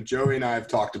for you, and Joey and I have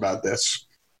talked about this.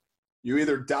 You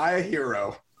either die a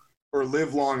hero or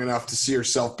live long enough to see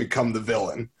yourself become the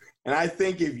villain. And I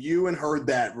think if you and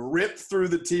Herddat rip through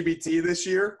the TBT this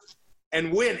year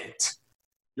and win it,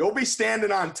 you'll be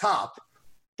standing on top,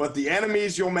 but the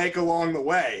enemies you'll make along the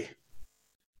way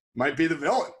might be the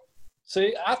villain.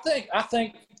 See, I think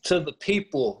to the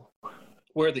people,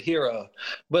 we're the hero.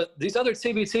 But these other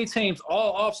TBT teams,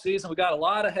 all offseason, we got a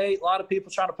lot of hate, a lot of people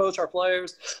trying to poach our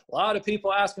players, a lot of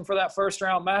people asking for that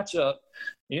first-round matchup.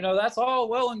 You know, that's all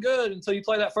well and good until you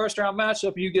play that first-round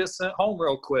matchup, you get sent home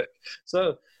real quick.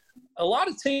 So a lot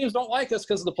of teams don't like us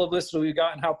because of the publicity we've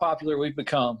got and how popular we've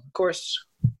become. Of course,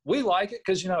 we like it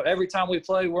because, you know, every time we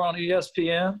play, we're on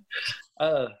ESPN.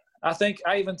 I think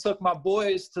I even took my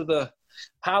boys to the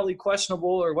highly questionable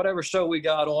or whatever show we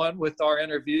got on with our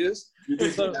interviews. You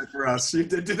did do that for us. You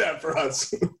did do that for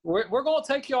us. We're going to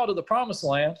take y'all to the promised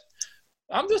land.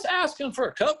 I'm just asking for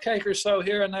a cupcake or so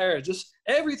here and there. Just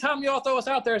every time y'all throw us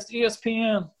out there, it's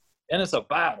ESPN, and it's a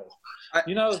battle.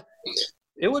 You know,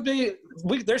 it would be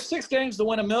there's 6 games to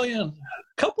win $1 million.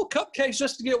 A couple cupcakes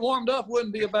just to get warmed up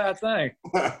wouldn't be a bad thing.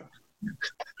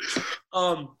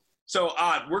 So,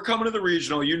 we're coming to the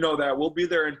regional. You know that. We'll be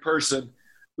there in person.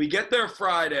 We get there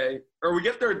Friday, or we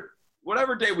get there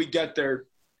whatever day we get there.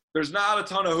 There's not a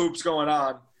ton of hoops going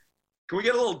on. Can we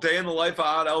get a little day in the life of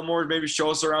Odd Elmore, maybe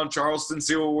show us around Charleston,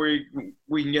 see what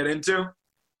we can get into?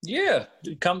 Yeah,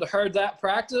 come to Herddat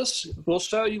practice. We'll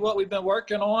show you what we've been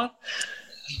working on.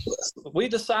 We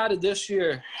decided this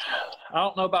year, I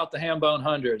don't know about the Hambone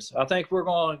Hundreds. I think we're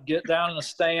going to get down in a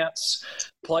stance,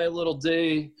 play a little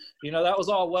D. You know, that was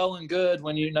all well and good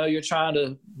when you know you're trying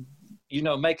to, you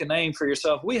know, make a name for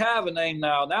yourself. We have a name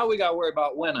now. Now we got to worry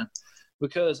about winning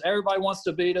because everybody wants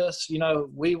to beat us. You know,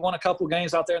 we won a couple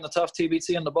games out there in the tough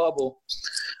TBT in the bubble.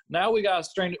 Now we got to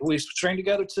string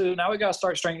together 2. Now we got to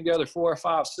start stringing together 4,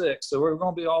 5, 6. So we're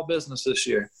going to be all business this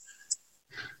year.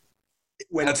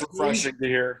 That's refreshing to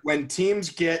hear. When teams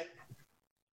get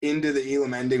into the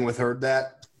Elam ending with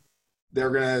Herddat, they're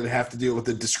going to have to deal with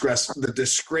the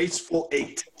disgraceful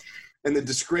 8. And the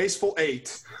disgraceful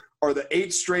 8 are the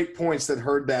 8 straight points that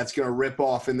Herddat's going to rip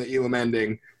off in the Elam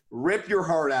ending. Rip your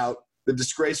heart out, the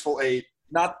disgraceful 8.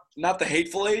 Not the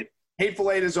hateful 8?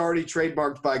 Hateful 8 is already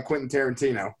trademarked by Quentin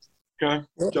Tarantino. Okay.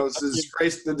 So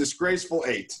it's the disgraceful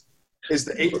 8 is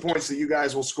the 8 points that you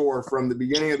guys will score from the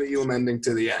beginning of the Elam ending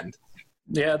to the end.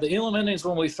 Yeah, the Elam ending is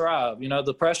when we thrive. You know,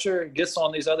 the pressure gets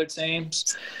on these other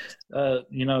teams.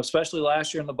 You know, especially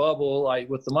last year in the bubble, like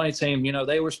with the money team, you know,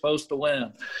 they were supposed to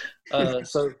win.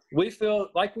 So we feel,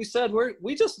 like we said,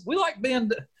 we like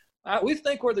being we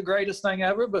think we're the greatest thing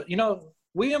ever, but, you know,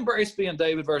 we embrace being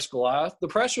David versus Goliath. The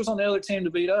pressure's on the other team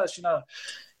to beat us, you know,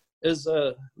 is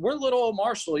we're little old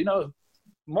Marshall. You know,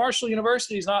 Marshall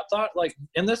University is not thought, like,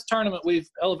 in this tournament we've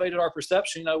elevated our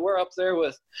perception. You know, we're up there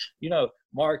with, you know,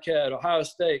 Marquette, Ohio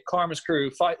State, Karma's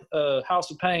Crew,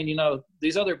 House of Pain, you know,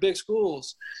 these other big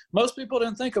schools. Most people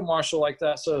didn't think of Marshall like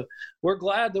that. So we're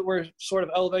glad that we're sort of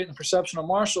elevating the perception of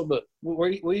Marshall, but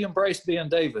we embrace being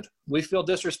David. We feel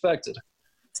disrespected.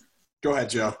 Go ahead,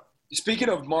 Joe. Speaking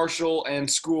of Marshall and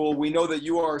school, we know that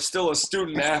you are still a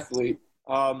student athlete.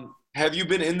 Have you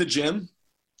been in the gym?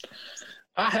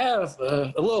 I have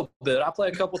a little bit. I play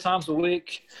a couple times a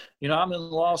week. You know, I'm in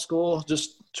law school,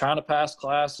 just trying to pass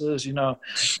classes, you know,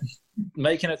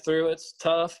 making it through. It's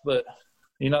tough, but,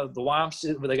 you know, the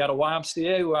YMCA, they got a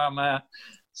YMCA where I'm at.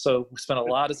 So we spent a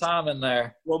lot of time in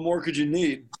there. What more could you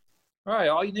need? All right.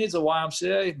 All you need is a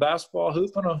YMCA, basketball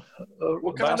hoop, and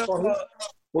what kind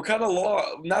of law,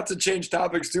 not to change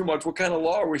topics too much, what kind of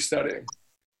law are we studying?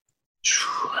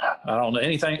 I don't know.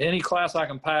 Any class I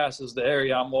can pass is the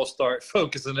area I'm going to start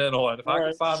focusing in on. If I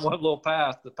can find one little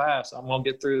path to pass, I'm going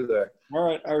to get through there. All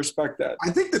right. I respect that. I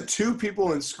think the 2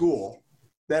 people in school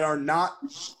that are not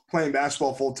playing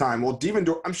basketball full time, well,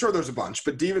 Devendorf, I'm sure there's a bunch,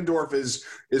 but Devendorf is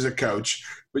a coach.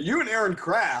 But you and Aaron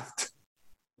Kraft,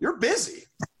 you're busy.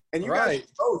 And you guys are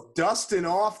both dusting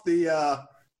off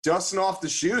the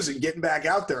shoes and getting back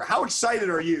out there. How excited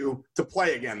are you to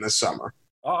play again this summer?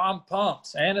 Oh, I'm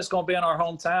pumped. And it's going to be in our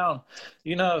hometown.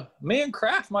 You know, me and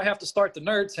Kraft might have to start the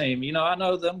nerd team. You know, I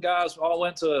know them guys all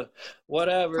went to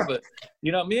whatever, but,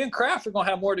 you know, me and Kraft are going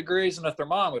to have more degrees than a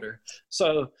thermometer.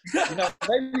 So, you know,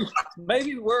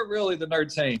 maybe we're really the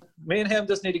nerd team. Me and him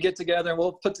just need to get together and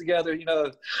we'll put together, you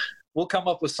know, We'll come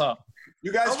up with something.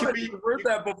 You guys can be. I've heard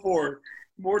that before.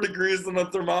 More degrees than a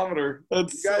thermometer.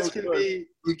 That's You guys so can good. be.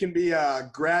 You can be a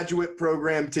graduate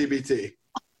program TBT.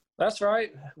 That's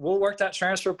right. We'll work that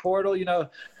transfer portal. You know,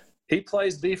 he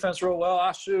plays defense real well.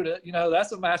 I shoot it. You know,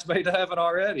 that's a match made to heaven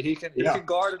already. He can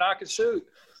guard and I can shoot.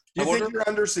 Do you think you're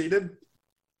underseeded?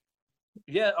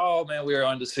 Yeah. Oh man, we are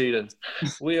undefeated.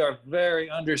 We are very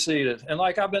underseeded. And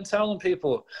like I've been telling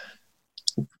people,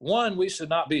 one, we should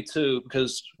not be two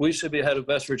because we should be ahead of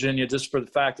West Virginia just for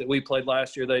the fact that we played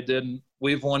last year. They didn't.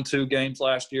 We've won 2 games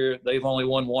last year. They've only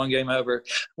won 1 game ever.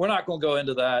 We're not going to go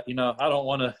into that. You know, I don't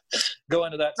want to go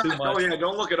into that too much. Oh, yeah,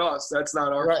 don't look at us. That's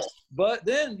not our fault. But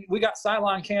then we got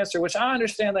Sideline Cancer, which I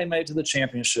understand they made to the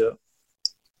championship.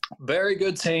 Very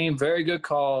good team, very good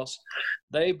cause.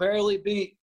 They barely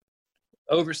beat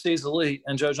Overseas Elite,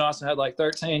 and Joe Johnson had like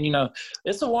 13. You know,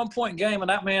 it's a 1-point game, and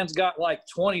that man's got like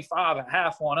 25 at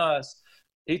half on us.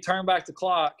 He turned back the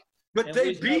clock. But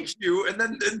they beat you, and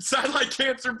then Sideline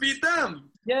Cancer beat them.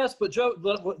 Yes, but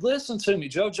listen to me.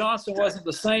 Joe Johnson wasn't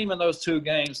the same in those 2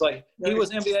 games. Like, he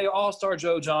was NBA All-Star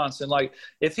Joe Johnson. Like,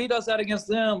 if he does that against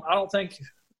them, I don't think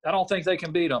they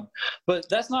can beat him. But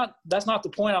that's not the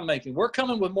point I'm making. We're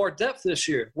coming with more depth this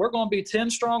year. We're going to be 10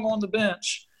 strong on the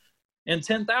bench and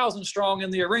 10,000 strong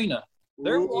in the arena.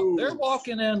 They're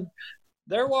walking in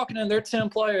their 10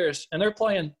 players, and they're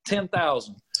playing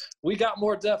 10,000. We got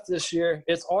more depth this year.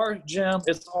 It's our gym.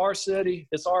 It's our city.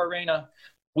 It's our arena.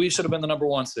 We should have been the number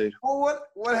 1 seed. Well,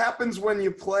 what happens when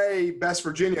you play West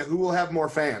Virginia? Who will have more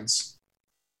fans?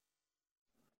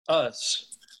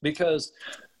 Us. Because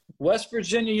West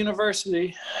Virginia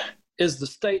University is the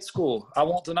state school. I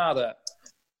won't deny that.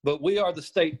 But we are the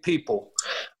state people.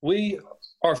 We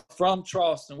are from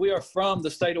Charleston. We are from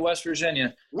the state of West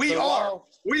Virginia. We are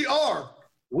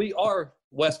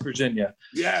West Virginia.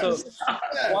 Yes.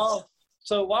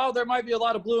 So while there might be a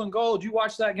lot of blue and gold, you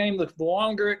watch that game, the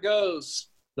longer it goes,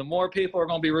 the more people are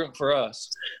going to be rooting for us.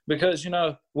 Because, you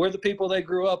know, we're the people they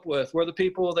grew up with. We're the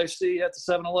people they see at the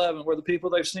 7-Eleven. We're the people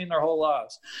they've seen their whole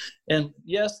lives. And,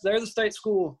 yes, they're the state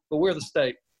school, but we're the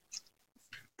state.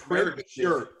 Print the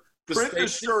shirt. Print the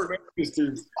shirt.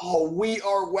 Oh, we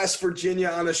are West Virginia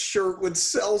on a shirt would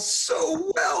sell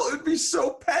so well. It would be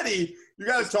so petty. You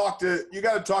got to talk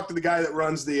to the guy that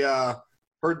runs the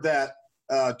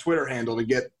Twitter handle to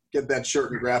get that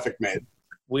shirt and graphic made.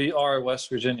 We are West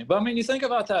Virginia. But, I mean, you think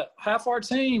about that. Half our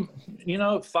team, you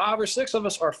know, 5 or 6 of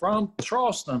us are from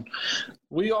Charleston.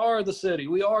 We are the city.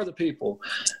 We are the people.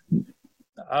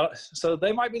 So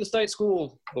they might be the state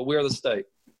school, but we're the state.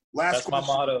 That's my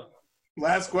motto.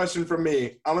 Last question from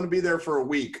me. I'm going to be there for a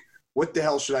week. What the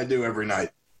hell should I do every night?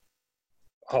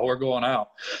 Oh, we're going out.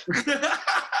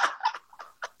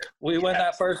 We win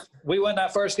that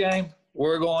first game,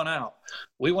 we're going out.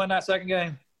 We win that second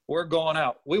game, we're going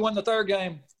out. We win the third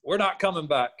game, we're not coming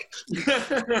back.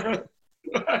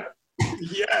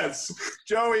 Yes.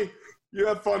 Joey, you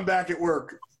have fun back at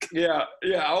work. Yeah.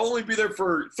 I'll only be there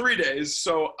for 3 days,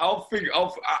 so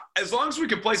as long as we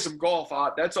can play some golf,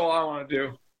 that's all I want to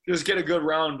do. Just get a good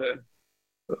round in.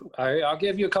 I'll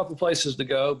give you a couple places to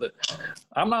go, but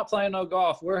I'm not playing no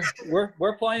golf.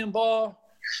 We're playing ball.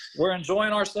 We're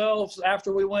enjoying ourselves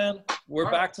after we win. We're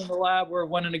back to the lab. We're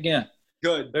winning again.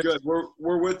 Good.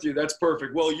 We're with you. That's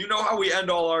perfect. Well, you know how we end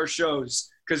all our shows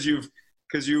because you're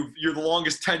the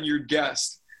longest tenured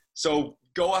guest. So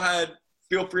go ahead.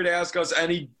 Feel free to ask us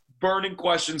any burning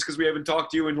questions because we haven't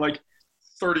talked to you in like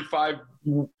 35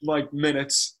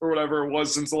 minutes or whatever it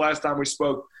was since the last time we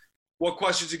spoke. What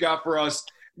questions you got for us?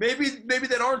 Maybe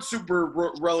that aren't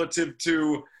super relative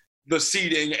to the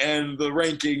seeding and the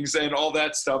rankings and all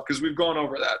that stuff because we've gone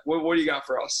over that. What do you got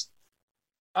for us?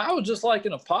 I would just like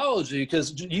an apology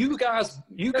because you guys.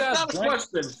 Not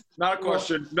a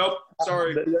question. Nope.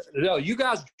 Sorry. No, you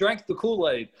guys drank the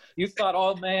Kool-Aid. You thought,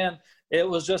 oh man, it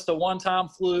was just a one-time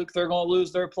fluke. They're going to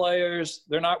lose their players.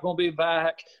 They're not going to be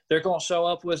back. They're going to show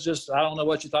up with I don't know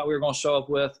what you thought we were going to show up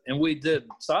with, and we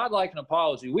didn't. So I'd like an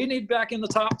apology. We need back in the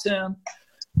top 10.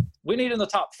 We need in the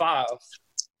top 5.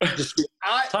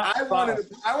 I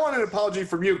want an apology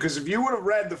from you because if you would have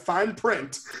read the fine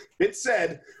print, it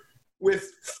said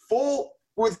with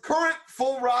current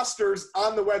full rosters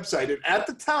on the website. And at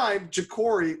the time,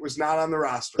 Jacory was not on the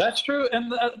roster. That's true,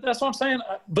 and that's what I'm saying.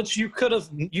 But you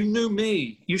knew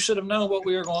me. You should have known what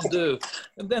we were going to do.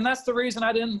 And that's the reason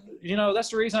I didn't. That's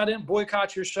the reason I didn't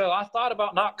boycott your show. I thought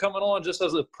about not coming on just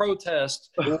as a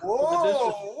protest.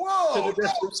 Whoa! To the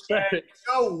disrespect.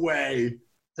 No way.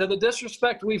 To the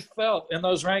disrespect we felt in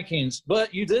those rankings.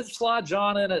 But you did slide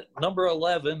John in at number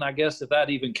 11, I guess, if that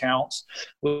even counts,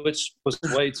 which was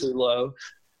way too low.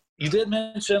 You did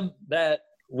mention that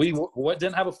we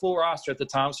didn't have a full roster at the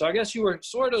time. So I guess you were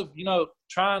sort of,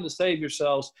 trying to save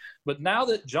yourselves. But now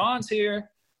that John's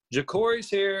here, Ja'Cory's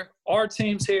here, our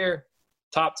team's here,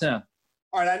 top 10.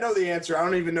 All right, I know the answer. I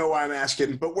don't even know why I'm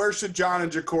asking, but where should John and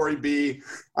Ja'Cory be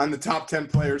on the top 10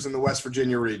 players in the West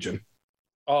Virginia region?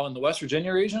 Oh, in the West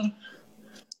Virginia region?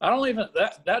 I don't even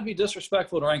 – that'd be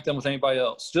disrespectful to rank them with anybody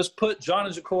else. Just put John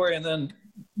and Ja'Cory and then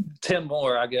 10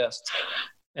 more, I guess.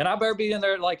 And I better be in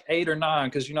there at like 8 or 9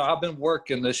 because, I've been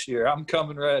working this year. I'm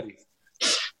coming ready.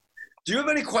 Do you have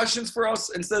any questions for us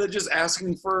instead of just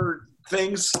asking for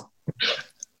things?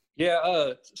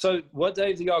 Yeah, so what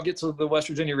day do y'all get to the West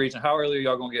Virginia region? How early are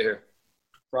y'all going to get here?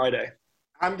 Friday.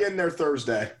 I'm getting there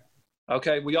Thursday.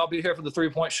 Okay, will y'all be here for the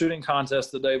three-point shooting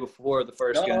contest the day before the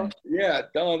first game? Yeah,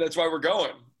 that's why we're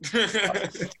going.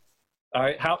 All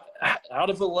right, out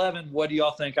of 11, what do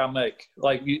y'all think I make?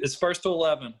 Like, it's first to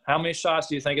 11. How many shots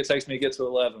do you think it takes me to get to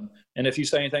 11? And if you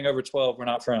say anything over 12, we're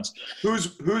not friends.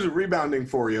 Who's rebounding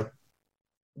for you?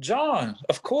 John,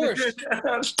 of course.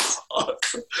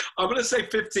 I'm going to say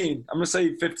 15. I'm going to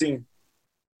say 15.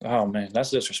 Oh, man,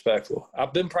 that's disrespectful.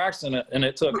 I've been practicing it, and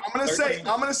it took – I'm going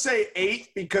to say 8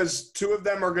 because 2 of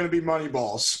them are going to be money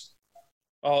balls.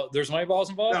 Oh, there's money balls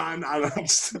involved? No, I'm not.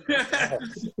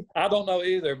 I don't know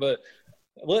either, but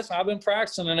listen, I've been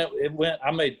practicing, and it went –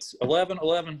 I made 11,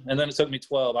 and then it took me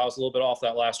 12. I was a little bit off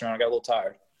that last round. I got a little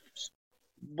tired.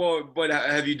 Well, but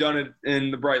have you done it in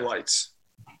the bright lights?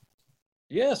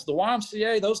 Yes, the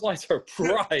YMCA, those lights are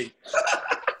bright.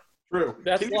 True.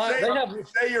 That's Can you why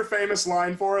say your famous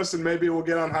line for us, and maybe we'll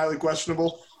get on Highly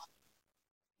Questionable?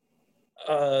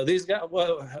 These guys,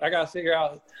 well, I got to figure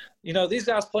out, these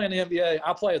guys play in the NBA.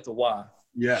 I play at the Y.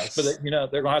 Yes. But, they're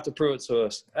going to have to prove it to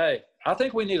us. Hey, I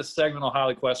think we need a segment on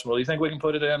Highly Questionable. Do you think we can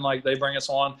put it in, like they bring us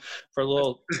on for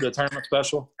the tournament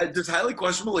special? Does Highly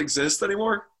Questionable exist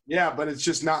anymore? Yeah, but it's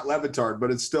just not Levitard,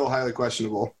 but it's still Highly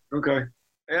Questionable. Okay.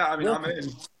 Yeah, I mean, I'm in.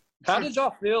 How did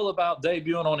y'all feel about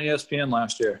debuting on ESPN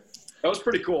last year? That was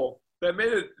pretty cool. That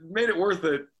made it worth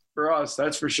it for us,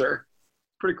 that's for sure.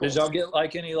 Pretty cool. Did y'all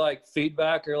get any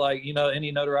feedback or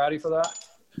any notoriety for that?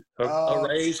 A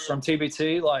raise from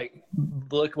TBT?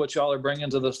 Look what y'all are bringing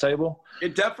to this table.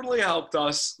 It definitely helped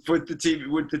us with the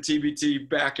TBT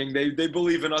backing. They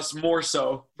believe in us more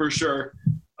so for sure.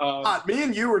 Me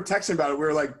and you were texting about it. We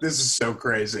were like, "This is so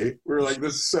crazy." We were like,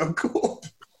 "This is so cool."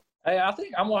 Hey, I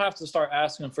think I'm gonna have to start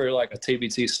asking for a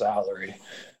TBT salary.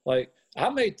 I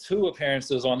made 2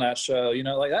 appearances on that show.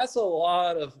 That's a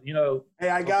lot of Hey,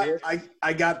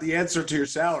 I got the answer to your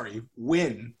salary.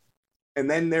 Win, and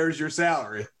then there's your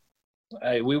salary.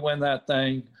 Hey, we win that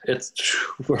thing.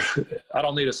 I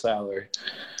don't need a salary.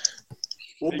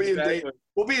 We'll be in date.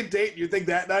 We'll be in date. You think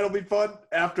that night'll be fun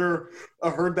after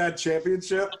a Heard That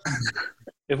championship?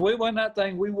 If we win that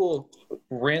thing, we will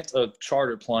rent a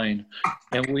charter plane,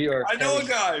 and we are. I know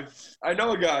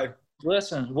a guy.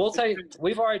 Listen,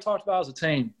 we've already talked about as a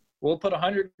team. We'll put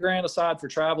 $100,000 aside for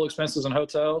travel expenses and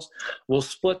hotels. We'll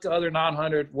split the other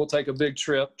 $900. We'll take a big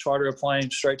trip, charter a plane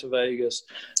straight to Vegas,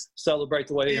 celebrate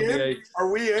the way NBA.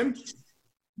 Are we in?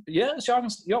 Yes,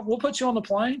 we'll put you on the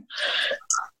plane.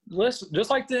 Listen, just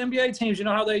like the NBA teams, you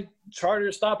know how they charter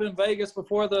a stop in Vegas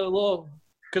before the little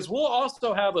 – because we'll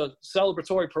also have a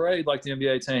celebratory parade like the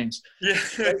NBA teams. Yeah.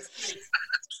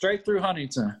 Straight through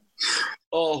Huntington.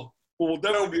 Oh, well, we'll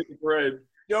definitely be at the parade.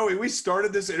 Joey, we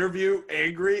started this interview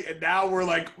angry, and now we're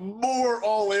more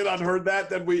all in on Heard That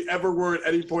than we ever were at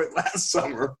any point last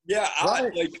summer. Yeah,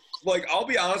 I'll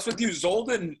be honest with you,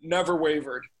 Zolden never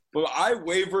wavered. But I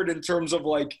wavered in terms of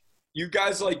you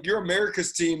guys, you're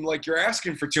America's team, you're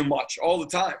asking for too much all the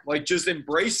time. Just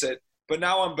embrace it. But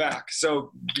now I'm back.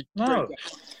 So no,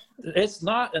 it's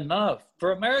not enough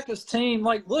for America's team.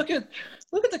 Look at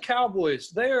the Cowboys.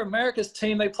 They are America's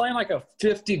team. They play in a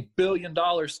 $50 billion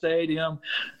stadium.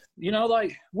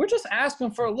 We're just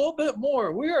asking for a little bit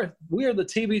more. We are the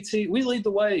TBT. We lead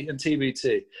the way in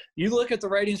TBT. You look at the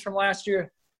ratings from last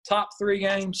year, top 3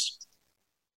 games.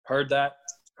 Heard that.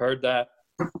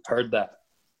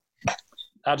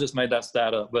 I just made that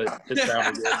stat up, but it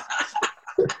sounded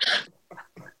good.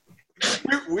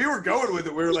 We were going with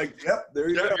it. We were like, yep, there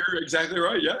you go. You're exactly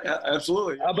right. Yeah,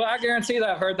 absolutely. But I guarantee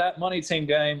that Heard That money team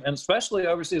game, and especially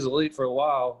Overseas Elite for a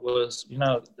while, was, it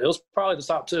was probably the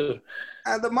top 2.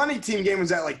 The money team game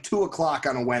was at 2:00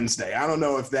 on a Wednesday. I don't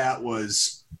know if that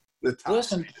was the top.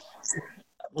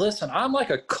 Listen, I'm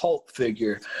like a cult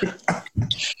figure.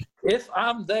 If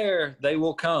I'm there, they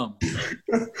will come.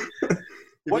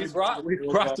 We brought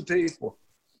the people.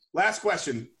 Last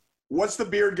question. What's the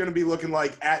beard going to be looking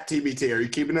like at TBT? Are you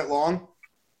keeping it long?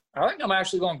 I think I'm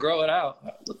actually going to grow it out.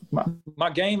 my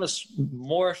game is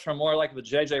more from more like the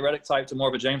JJ Redick type to more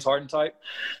of a James Harden type.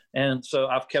 And so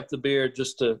I've kept the beard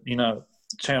just to,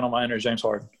 channel my inner James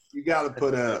Harden. You got to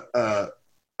put a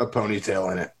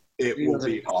ponytail in it. It will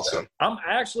be awesome. I'm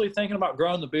actually thinking about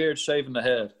growing the beard, shaving the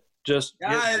head. Just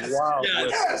Yes, wild.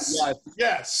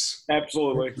 Yes.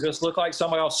 Absolutely. Just look like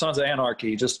somebody else Sons of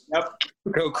Anarchy. Just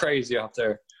go crazy out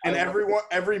there. And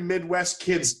every Midwest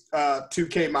kid's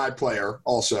 2K My player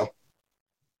also.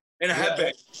 And a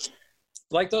headband.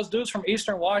 Like those dudes from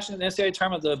Eastern Washington NCAA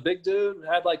tournament, the big dude who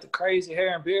had like the crazy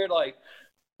hair and beard. Like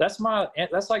that's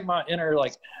like my inner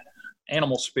like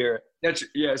animal spirit.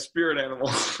 Spirit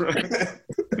animal.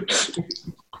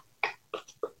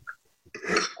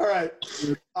 All right.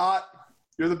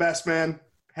 You're the best, man.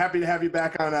 Happy to have you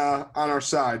back on our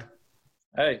side.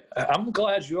 Hey, I'm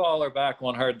glad you all are back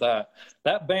on Heard That.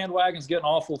 That bandwagon's getting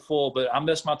awful full, but I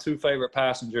miss my 2 favorite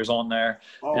passengers on there,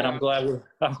 and I'm glad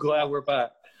we're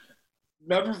back.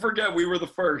 Never forget we were the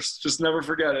first. Just never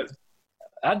forget it.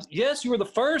 Yes, you were the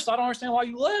first. I don't understand why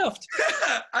you left.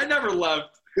 I never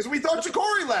left. Because we thought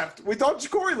Ja'Cory left.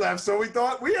 So we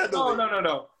thought we had to leave.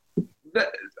 No.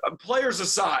 Players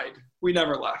aside, we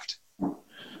never left.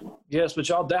 Yes, but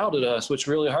y'all doubted us, which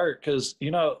really hurt because,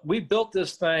 we built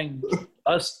this thing,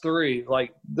 us three.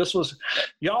 Like, this was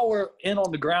 – y'all were in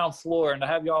on the ground floor, and to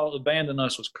have y'all abandon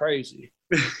us was crazy.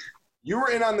 You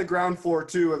were in on the ground floor,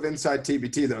 too, of Inside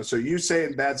TBT, though. So you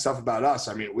saying bad stuff about us.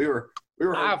 I mean, we were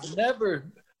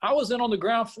I was in on the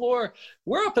ground floor.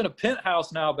 We're up in a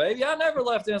penthouse now, baby. I never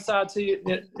left inside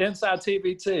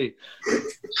TBT.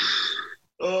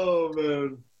 Oh,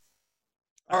 man.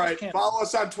 All right. Follow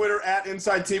us on Twitter at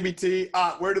Inside TBT.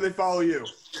 Where do they follow you?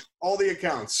 All the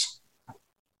accounts.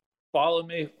 Follow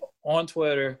me on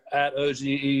Twitter at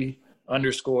OGE_.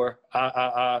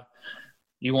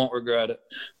 You won't regret it.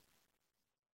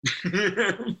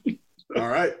 All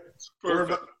right.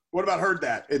 What about Heard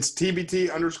That? It's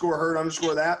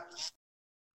TBT_Heard_that?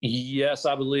 Yes,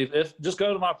 I believe. Just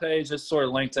go to my page. It's sort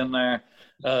of linked in there.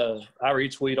 I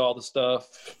retweet all the stuff.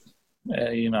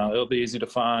 It'll be easy to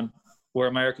find. We're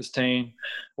America's team.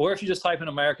 Or if you just type in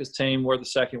America's team, we're the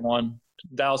second one.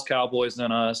 Dallas Cowboys,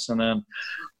 then us, and then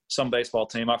some baseball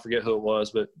team. I forget who it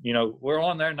was. But, we're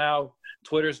on there now.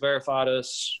 Twitter's verified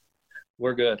us.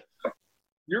 We're good.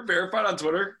 You're verified on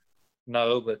Twitter?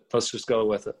 No, but let's just go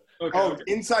with it. Okay.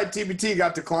 Inside TBT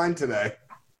got declined today.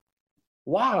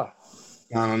 Wow.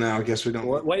 I don't know. I guess we don't.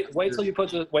 Wait till you put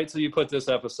this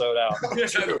episode out.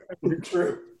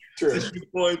 True. It's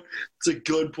a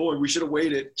good point. We should have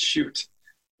waited. Shoot.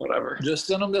 Whatever. Just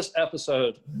send them this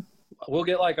episode. We'll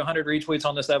get like 100 retweets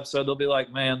on this episode. They'll be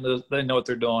like, man, they know what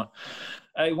they're doing.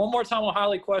 Hey, one more time on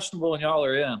Highly Questionable and y'all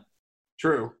are in.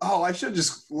 True. Oh, I should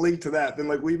just link to that. Then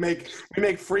we make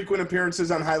frequent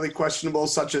appearances on Highly Questionable,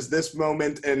 such as this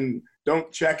moment, and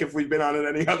don't check if we've been on it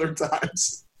any other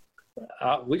times.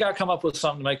 We got to come up with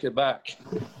something to make it back.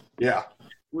 Yeah.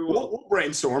 We'll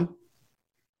brainstorm.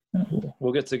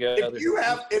 We'll get together. If you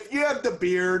have the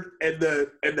beard and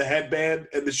the headband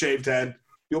and the shaved head,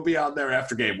 you'll be out there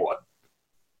after game 1.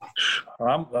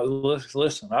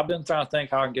 Listen, I've been trying to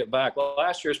think how I can get back. Well,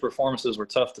 last year's performances were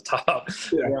tough to top.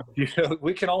 Yeah.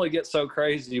 We can only get so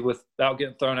crazy without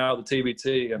getting thrown out of the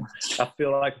TBT, and I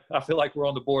feel like we're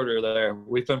on the border there.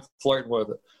 We've been flirting with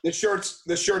it. The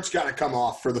shirt's got to come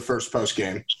off for the first post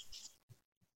game.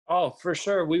 Oh, for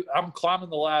sure. I'm climbing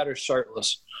the ladder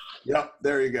shirtless. Yep,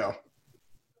 there you go.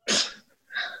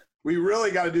 We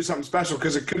really got to do something special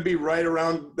because it could be right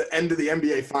around the end of the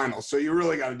NBA Finals. So you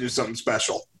really got to do something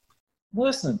special.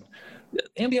 Listen,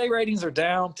 NBA ratings are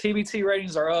down. TBT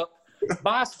ratings are up.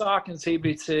 Buy stock in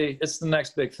TBT. It's the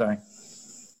next big thing.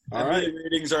 All right. NBA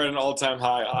ratings are at an all-time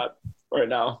high right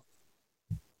now.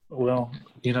 Well,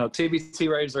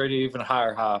 TBT ratings are at an even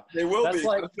higher high. They will be.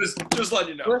 Like, just letting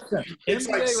you know. Listen, it's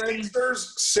NBA like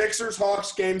ratings. Sixers,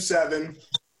 Hawks, Game 7.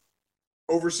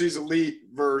 Overseas Elite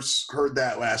versus Heard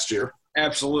That last year.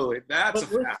 Absolutely. That's a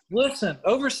fact. Listen,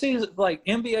 overseas, like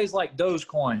NBA's like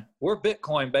Dogecoin. We're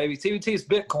Bitcoin, baby. TBT's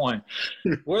Bitcoin.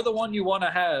 We're the one you want to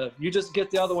have. You just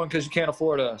get the other one because you can't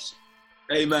afford us.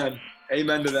 Amen.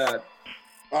 Amen to that.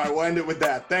 All right, we'll end it with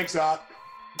that. Thanks, Ott.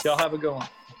 Y'all have a good one.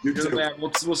 You too. Man.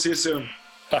 We'll see you soon.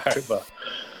 All right, bye.